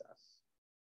access.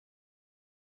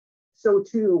 So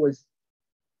too was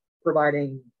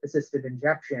providing assisted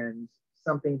injections,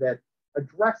 something that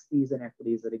addressed these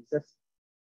inequities that exist.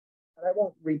 And I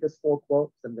won't read this full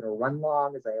quote, because I'm going to run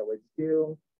long, as I always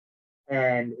do,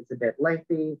 and it's a bit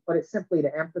lengthy, but it's simply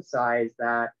to emphasize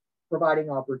that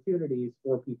providing opportunities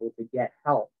for people to get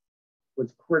help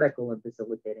was critical in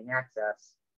facilitating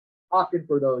access, often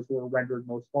for those who are rendered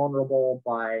most vulnerable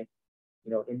by,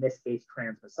 in this case,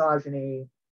 transmisogyny,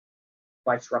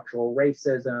 by structural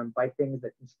racism, by things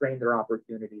that constrain their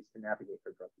opportunities to navigate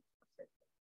their drug use.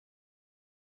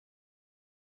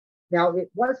 Now,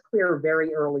 it was clear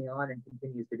very early on, and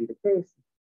continues to be the case,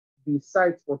 these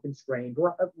sites were constrained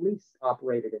or at least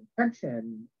operated in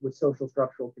tension with social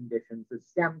structural conditions that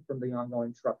stem from the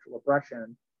ongoing structural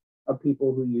oppression of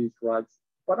people who use drugs,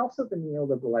 but also the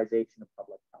neoliberalization of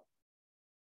public health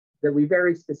that we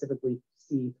very specifically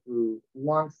see through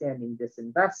longstanding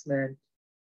disinvestment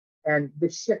and the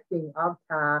shifting of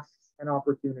tasks and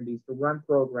opportunities to run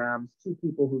programs to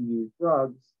people who use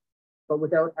drugs, but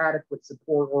without adequate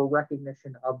support or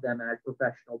recognition of them as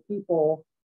professional people,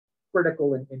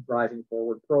 critical in driving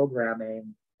forward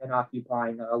programming and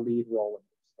occupying a lead role in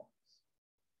response.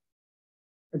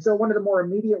 And so one of the more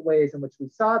immediate ways in which we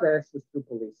saw this was through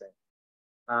policing.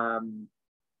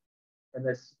 And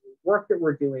this work that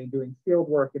we're doing field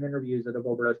work and interviews at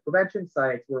overdose prevention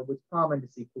sites where it was common to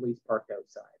see police parked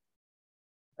outside.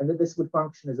 And that this would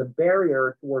function as a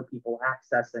barrier toward people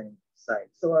accessing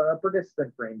sites. So a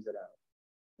participant frames it out.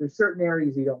 There's certain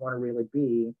areas you don't want to really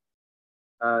be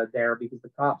there because the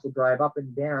cops will drive up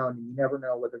and down and you never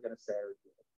know what they're going to say or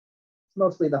do. It's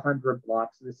mostly the 100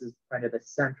 blocks. This is kind of the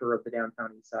center of the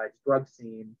Downtown Eastside drug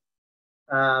scene.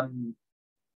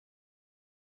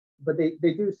 But they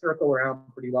do circle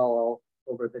around pretty well all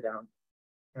over the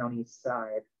Downtown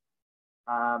Eastside.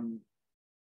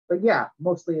 But yeah,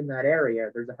 mostly in that area,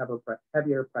 there's a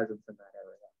heavier presence in that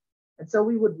area. And so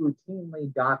we would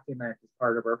routinely document as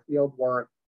part of our field work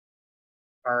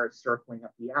are circling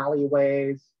up the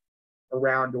alleyways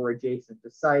around or adjacent to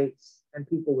sites, and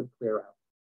people would clear out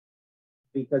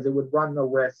because it would run the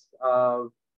risk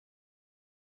of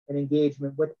an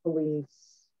engagement with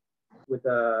police, with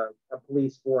a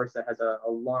police force that has a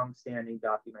long-standing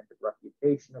documented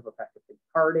reputation of effectively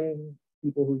carding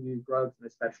people who use drugs, and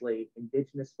especially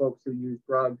Indigenous folks who use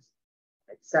drugs,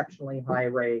 exceptionally high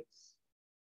rates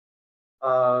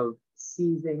of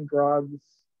seizing drugs,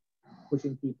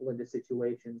 pushing people into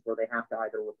situations where they have to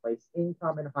either replace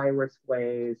income in high-risk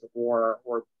ways or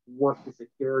work to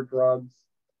secure drugs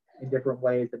in different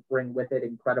ways that bring with it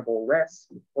incredible risk,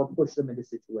 or push them into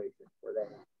situations where they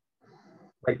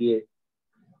might be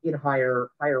in higher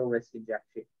risk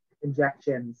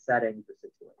injection settings or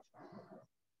situations.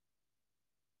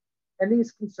 And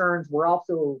these concerns were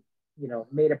also,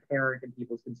 made apparent in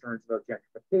people's concerns about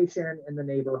gentrification in the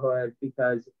neighborhood,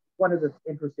 because one of the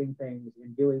interesting things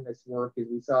in doing this work is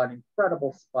we saw an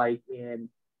incredible spike in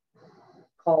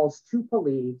calls to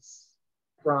police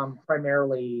from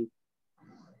primarily,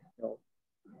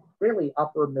 really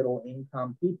upper middle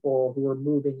income people who were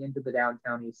moving into the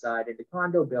Downtown Eastside, into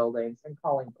condo buildings, and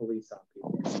calling police on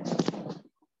people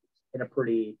in a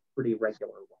pretty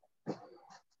regular way.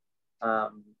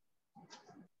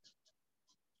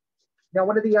 Now,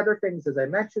 one of the other things, as I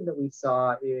mentioned, that we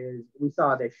saw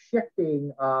the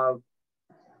shifting of,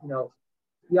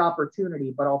 the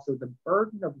opportunity, but also the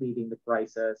burden of leading the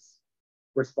crisis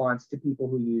response to people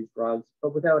who use drugs,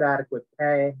 but without adequate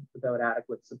pay, without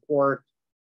adequate support.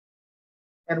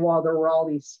 And while there were all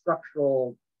these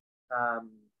structural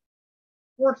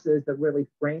forces that really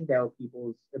framed out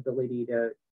people's ability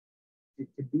to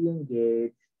be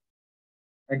engaged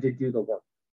and to do the work.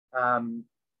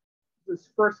 This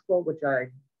first quote, which I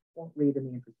won't read in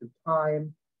the interest of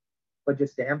time, but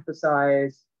just to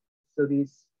emphasize, so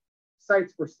these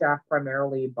sites were staffed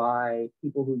primarily by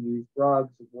people who use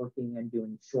drugs, working and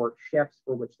doing short shifts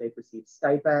for which they received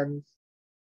stipends,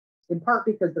 in part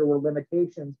because there were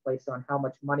limitations placed on how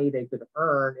much money they could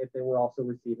earn if they were also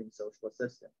receiving social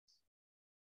assistance.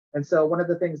 And so one of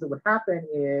the things that would happen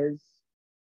is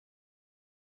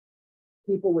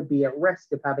people would be at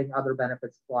risk of having other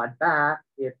benefits clawed back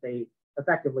if they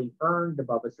effectively earned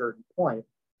above a certain point.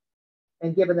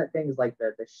 And given that things like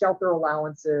the shelter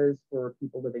allowances for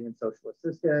people living in social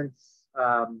assistance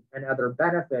and other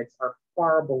benefits are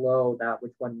far below that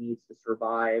which one needs to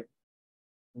survive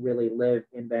really live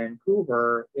in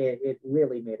Vancouver, it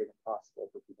really made it impossible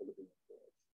for people to be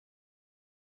engaged.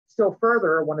 Still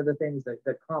further, one of the things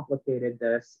that complicated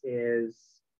this is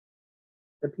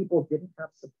that people didn't have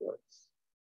supports.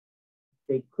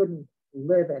 They couldn't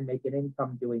live and make an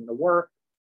income doing the work.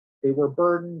 They were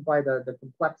burdened by the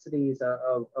complexities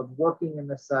of working in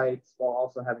the sites while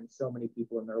also having so many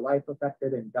people in their life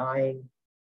affected and dying.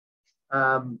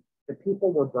 The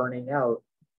people were burning out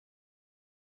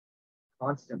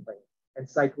constantly and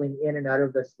cycling in and out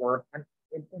of this work, and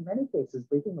in many cases,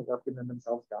 leaving the work and then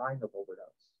themselves dying of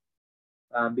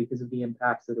overdose because of the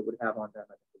impacts that it would have on them.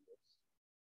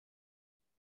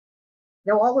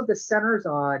 Now, all of this centers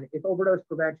on if overdose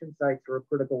prevention sites are a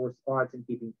critical response in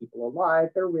keeping people alive,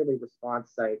 they're really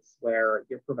response sites where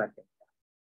you're preventing death,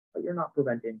 but you're not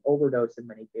preventing overdose in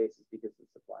many cases because the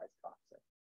supply is toxic.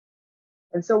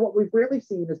 And so what we've really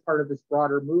seen as part of this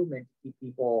broader movement to keep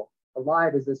people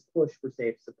alive is this push for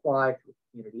safe supply through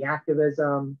community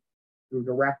activism, through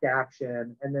direct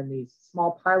action, and then these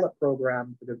small pilot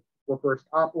programs that were first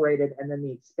operated, and then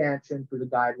the expansion through the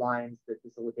guidelines that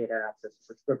facilitated access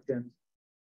to prescriptions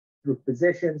through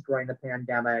physicians during the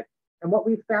pandemic. And what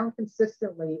we've found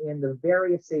consistently in the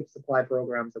various safe supply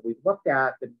programs that we've looked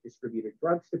at that distributed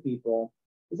drugs to people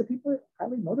is that people are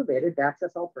highly motivated to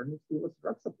access alternatives to illicit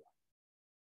drug supply.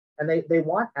 And they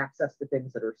want access to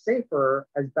things that are safer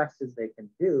as best as they can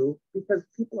do because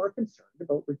people are concerned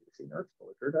about reducing their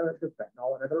exposure to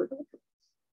fentanyl and other adulterants.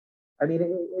 I mean,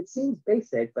 it seems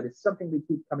basic, but it's something we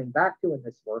keep coming back to in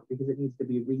this work because it needs to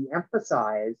be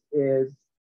re-emphasized is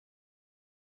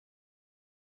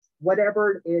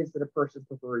whatever it is that a person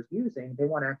prefers using, they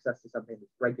want access to something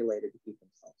that's regulated to keep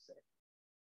themselves safe.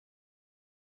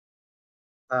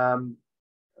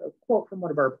 A quote from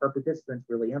one of our participants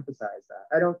really emphasized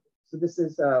that. So this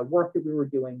is work that we were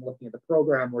doing looking at the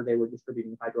program where they were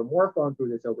distributing hydromorphone through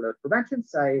this overdose prevention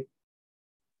site,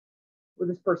 where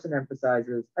this person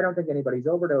emphasizes, I don't think anybody's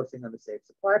overdosing on the safe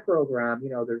supply program. You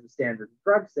know, there's a standard of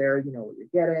drugs there. You know what you're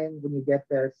getting when you get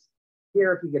this.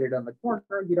 Here, if you get it on the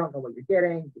corner, you don't know what you're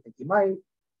getting. You think you might,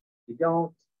 you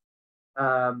don't.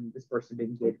 This person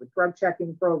being engaged with drug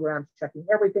checking programs, checking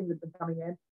everything that's been coming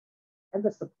in, and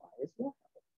the supply is low.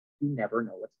 You never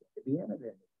know what's going to be in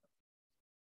it.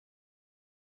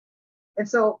 And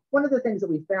so one of the things that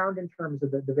we found in terms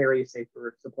of the various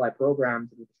safer supply programs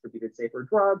that distributed safer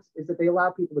drugs is that they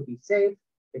allow people to be safe,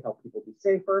 they help people be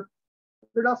safer,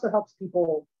 but it also helps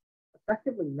people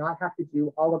effectively not have to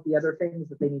do all of the other things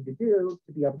that they need to do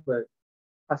to be able to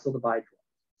hustle to buy drugs.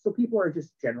 So people are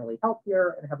just generally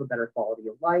healthier and have a better quality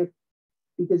of life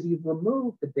because you've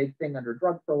removed the big thing under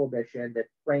drug prohibition that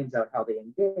frames out how they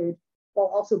engage, while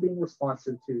also being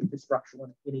responsive to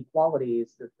structural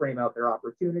inequalities that frame out their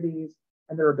opportunities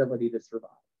and their ability to survive.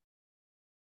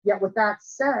 Yet with that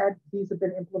said, these have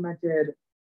been implemented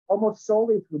almost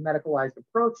solely through medicalized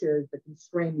approaches that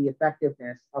constrain the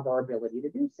effectiveness of our ability to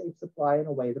do safe supply in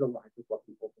a way that aligns with what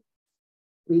people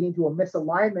do, leading to a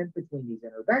misalignment between these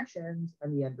interventions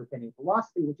and the underpinning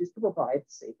philosophy, which is to provide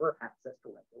safer access to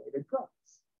regulated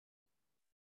drugs.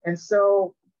 And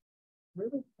so,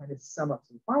 really kind of sum up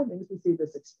some findings, we see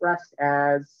this expressed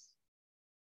as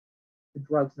the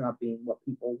drugs not being what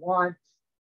people want,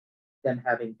 them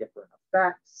having different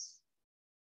effects,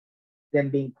 them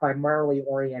being primarily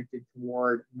oriented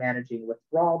toward managing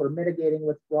withdrawal or mitigating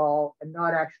withdrawal, and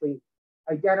not actually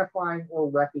identifying or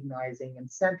recognizing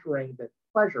and centering that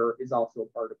pleasure is also a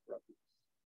part of drug use.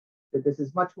 That this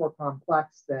is much more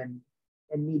complex than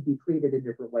and need be treated in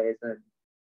different ways than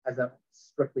as a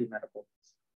strictly medical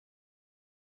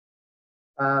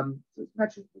concern. So as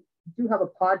mentioned, we do have a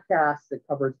podcast that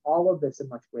covers all of this in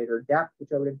much greater depth,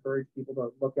 which I would encourage people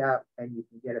to look at, and you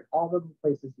can get it all of the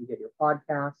places you get your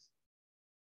podcasts.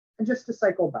 And just to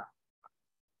cycle back.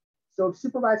 So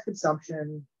supervised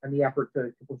consumption and the effort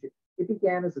to push it, it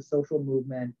began as a social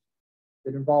movement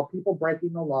that involved people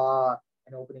breaking the law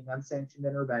and opening unsanctioned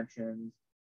interventions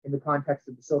in the context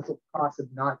of the social costs of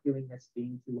not doing this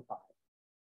being too high,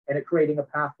 and it creating a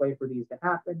pathway for these to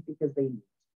happen because they need.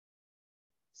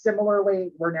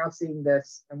 Similarly, we're now seeing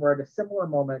this, and we're at a similar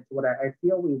moment to what I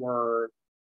feel we were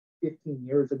 15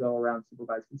 years ago around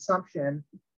supervised consumption,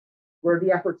 where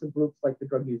the efforts of groups like the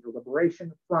Drug User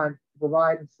Liberation Front to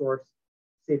provide and source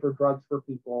safer drugs for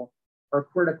people are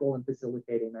critical in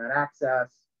facilitating that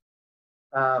access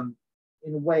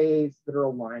in ways that are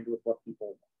aligned with what people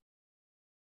want.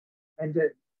 And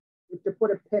to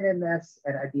put a pin in this,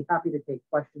 and I'd be happy to take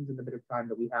questions in the bit of time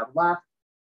that we have left,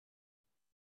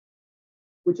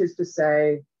 which is to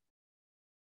say,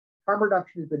 harm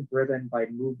reduction has been driven by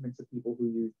movements of people who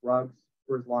use drugs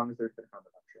for as long as there's been harm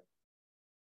reduction.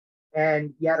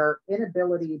 And yet our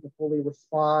inability to fully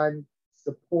respond,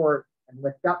 support, and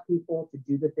lift up people to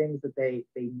do the things that they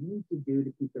need to do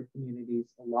to keep their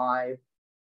communities alive,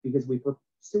 because we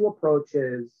pursue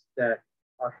approaches that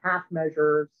are half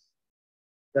measures,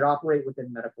 that operate within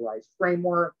medicalized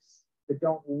frameworks, that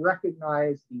don't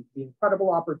recognize the incredible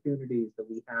opportunities that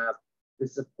we have to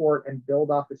support and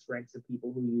build off the strengths of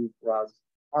people who use drugs,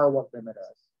 are what limit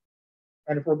us.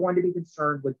 And if we're going to be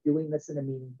concerned with doing this in a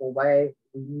meaningful way,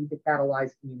 we need to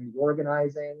catalyze community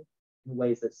organizing in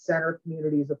ways that center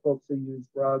communities of folks who use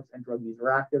drugs and drug user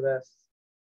activists,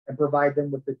 and provide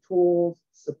them with the tools,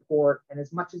 support, and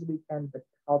as much as we can, the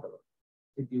cover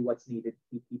to do what's needed to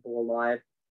keep people alive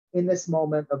in this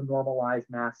moment of normalized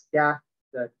mass death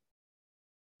that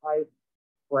I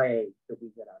pray that we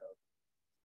get out of.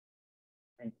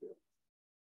 Thank you.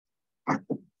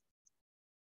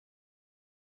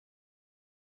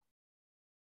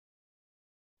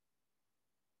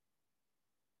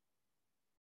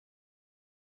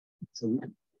 So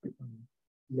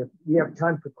we have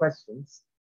time for questions,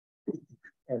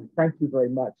 and thank you very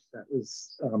much. That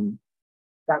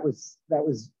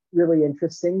was really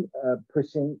interesting,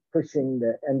 pushing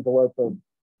the envelope of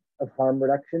harm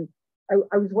reduction.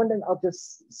 I was wondering,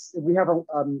 we have a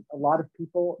lot of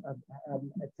people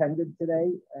attended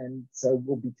today, and so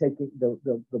we'll be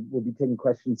taking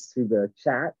questions through the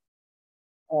chat.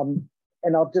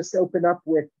 And I'll just open up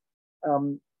with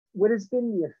what has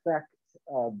been the effect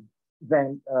of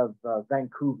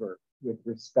Vancouver with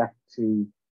respect to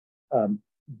the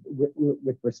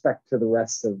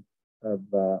rest of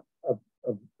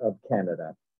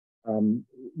Canada.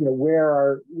 Where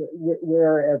are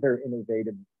other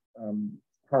innovative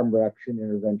harm reduction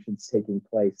interventions taking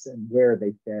place, and where are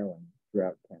they failing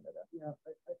throughout Canada? Yeah,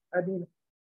 I mean,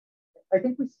 I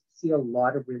think we see a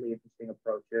lot of really interesting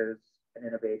approaches and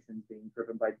innovations being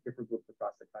driven by different groups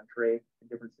across the country. In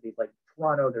different cities like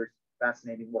Toronto, there's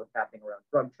fascinating work happening around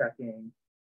drug checking,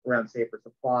 around safer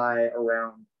supply,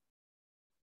 around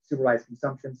supervised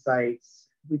consumption sites.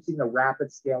 We've seen a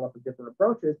rapid scale up of different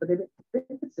approaches, but they've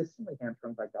been consistently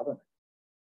hamstrung by government.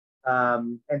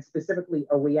 And specifically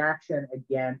a reaction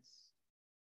against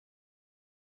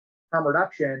harm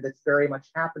reduction that's very much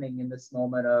happening in this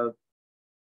moment of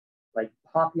like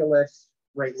populist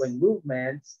right-wing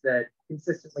movements that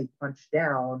consistently punch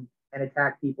down and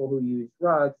attack people who use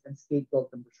drugs and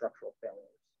scapegoat them for structural failures.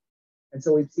 And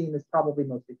so we've seen this probably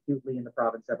most acutely in the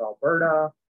province of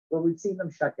Alberta, where we've seen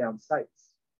them shut down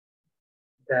sites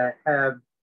that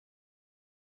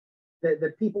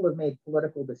people have made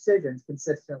political decisions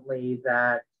consistently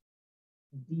that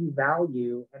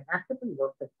devalue and actively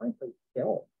work to frankly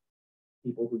kill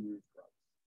people who use drugs.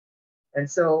 And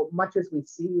so much as we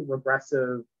see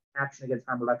regressive action against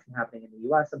harm reduction happening in the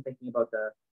US, I'm thinking about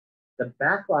the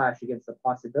backlash against the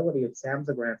possibility of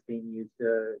SAMHSA grants being used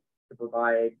to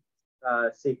provide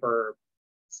safer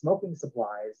smoking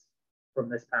supplies from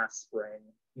this past spring.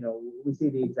 We see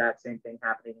the exact same thing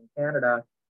happening in Canada.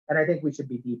 And I think we should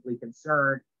be deeply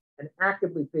concerned and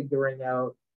actively figuring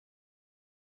out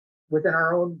within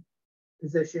our own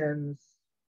positions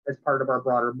as part of our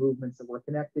broader movements that we're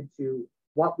connected to,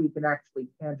 what we can actually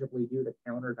tangibly do to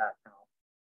counter that now.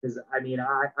 Because I mean,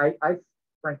 I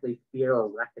frankly fear a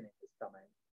reckoning is coming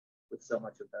with so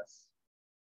much of this.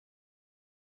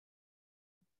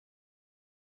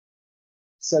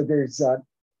 So there's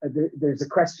a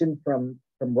question from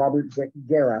Robert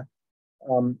Guerra.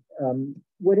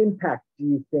 What impact do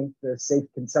you think the safe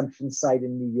consumption site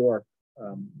in New York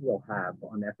will have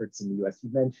on efforts in the U.S.?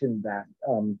 You mentioned that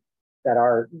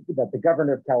that the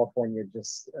governor of California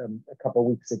just a couple of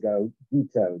weeks ago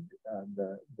vetoed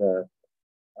the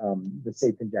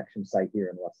safe injection site here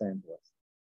in Los Angeles.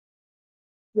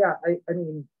 Yeah, I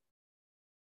mean,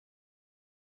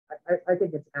 I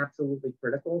think it's absolutely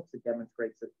critical to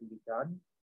demonstrate this can be done.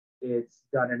 It's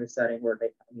done in a setting where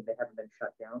they haven't been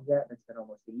shut down yet, and it's been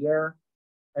almost a year.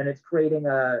 And it's creating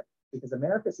because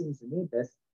America seems to need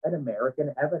this, an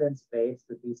American evidence base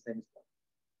that these things work.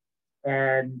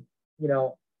 And,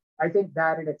 I think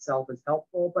that in itself is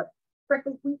helpful, but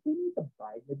frankly, we need the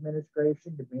Biden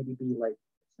administration to maybe be like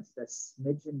just a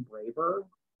smidgen braver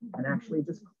and actually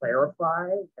just clarify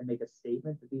and make a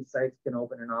statement that these sites can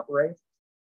open and operate.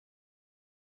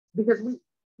 Because we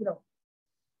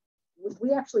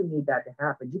actually need that to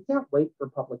happen. You can't wait for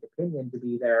public opinion to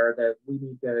be there that we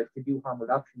need to do harm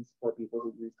reduction for people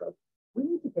who use drugs. We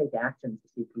need to take action to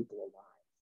keep people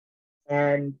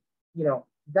alive. And,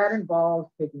 that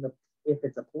involves if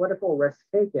it's a political risk,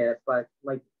 take it, but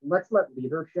let's let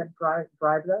leadership drive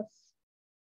this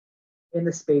in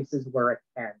the spaces where it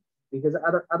can, because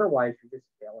otherwise you're just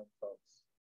failing folks.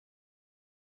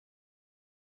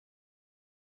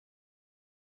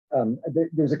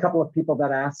 there's a couple of people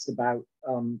that asked about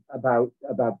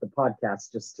the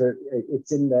podcast. Just to,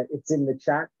 it's in the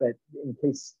chat, but in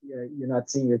case you're not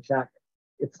seeing your chat,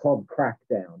 it's called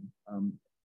Crackdown.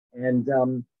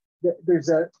 There's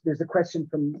a question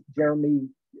from Jeremy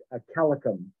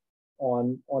Calicum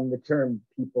on the term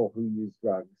people who use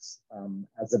drugs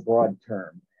as a broad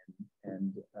term,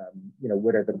 and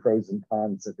what are the pros and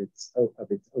cons of its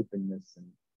openness and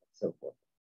so forth.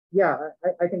 Yeah,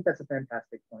 I think that's a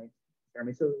fantastic point,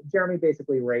 Jeremy. So Jeremy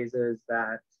basically raises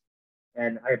that,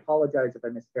 and I apologize if I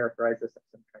mischaracterize this,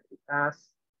 I'm trying to be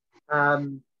fast,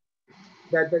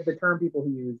 that the term people who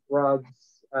use drugs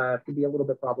can be a little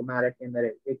bit problematic in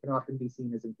that it can often be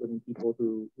seen as including people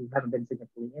who haven't been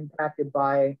significantly impacted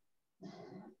by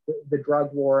the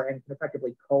drug war and can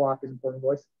effectively co-opt an important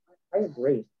voice. I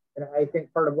agree. And I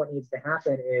think part of what needs to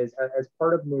happen is, as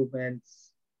part of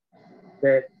movements,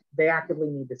 that they actively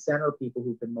need to center people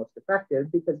who've been most effective,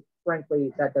 because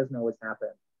frankly, that doesn't always happen.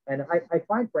 And I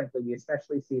find, frankly, we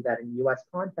especially see that in US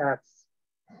contexts,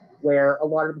 where a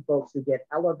lot of the folks who get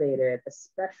elevated,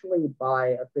 especially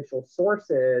by official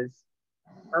sources,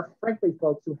 are frankly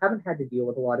folks who haven't had to deal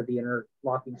with a lot of the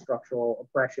interlocking structural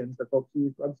oppressions that folks who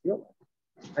use drugs deal with.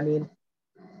 I mean,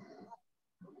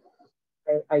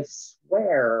 I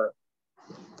swear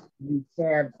you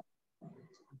can't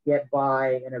get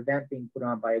by an event being put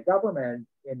on by a government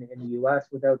in the US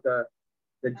without the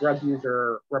drug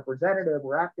user representative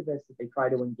or activist that they try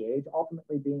to engage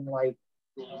ultimately being like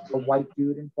a white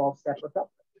dude in 12-step recovery.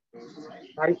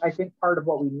 I think part of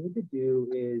what we need to do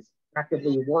is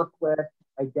actively work with,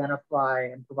 identify,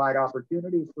 and provide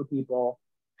opportunities for people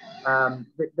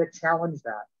that challenge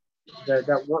that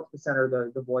work to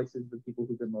center the voices of the people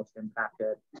who've been most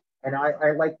impacted. And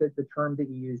I like the term that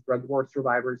you use, drug war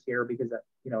survivors, here, because the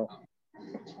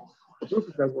group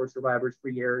of drug war survivors for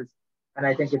years, and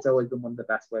I think it's always been one of the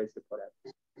best ways to put it.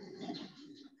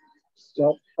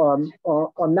 So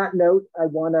on that note, I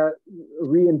want to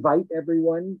re-invite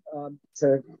everyone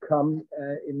to come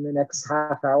in the next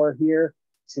half hour here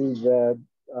to the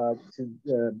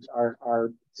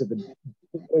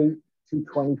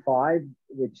 225,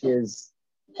 which is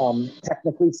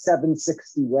technically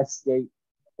 760 Westgate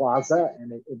Plaza,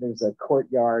 and there's a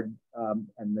courtyard,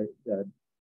 and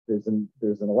there's an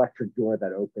electric door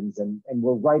that opens, and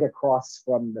we're right across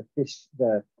from the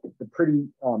pretty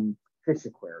fish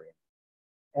aquarium.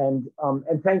 And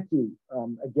thank you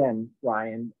again,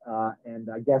 Ryan. And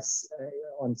I guess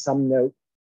on some note,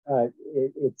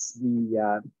 it's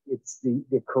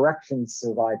the corrections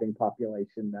surviving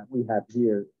population that we have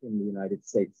here in the United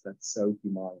States that's so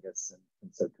humongous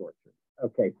and so tortured.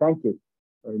 Okay, thank you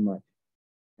very much,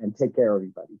 and take care,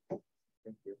 everybody.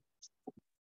 Thank you.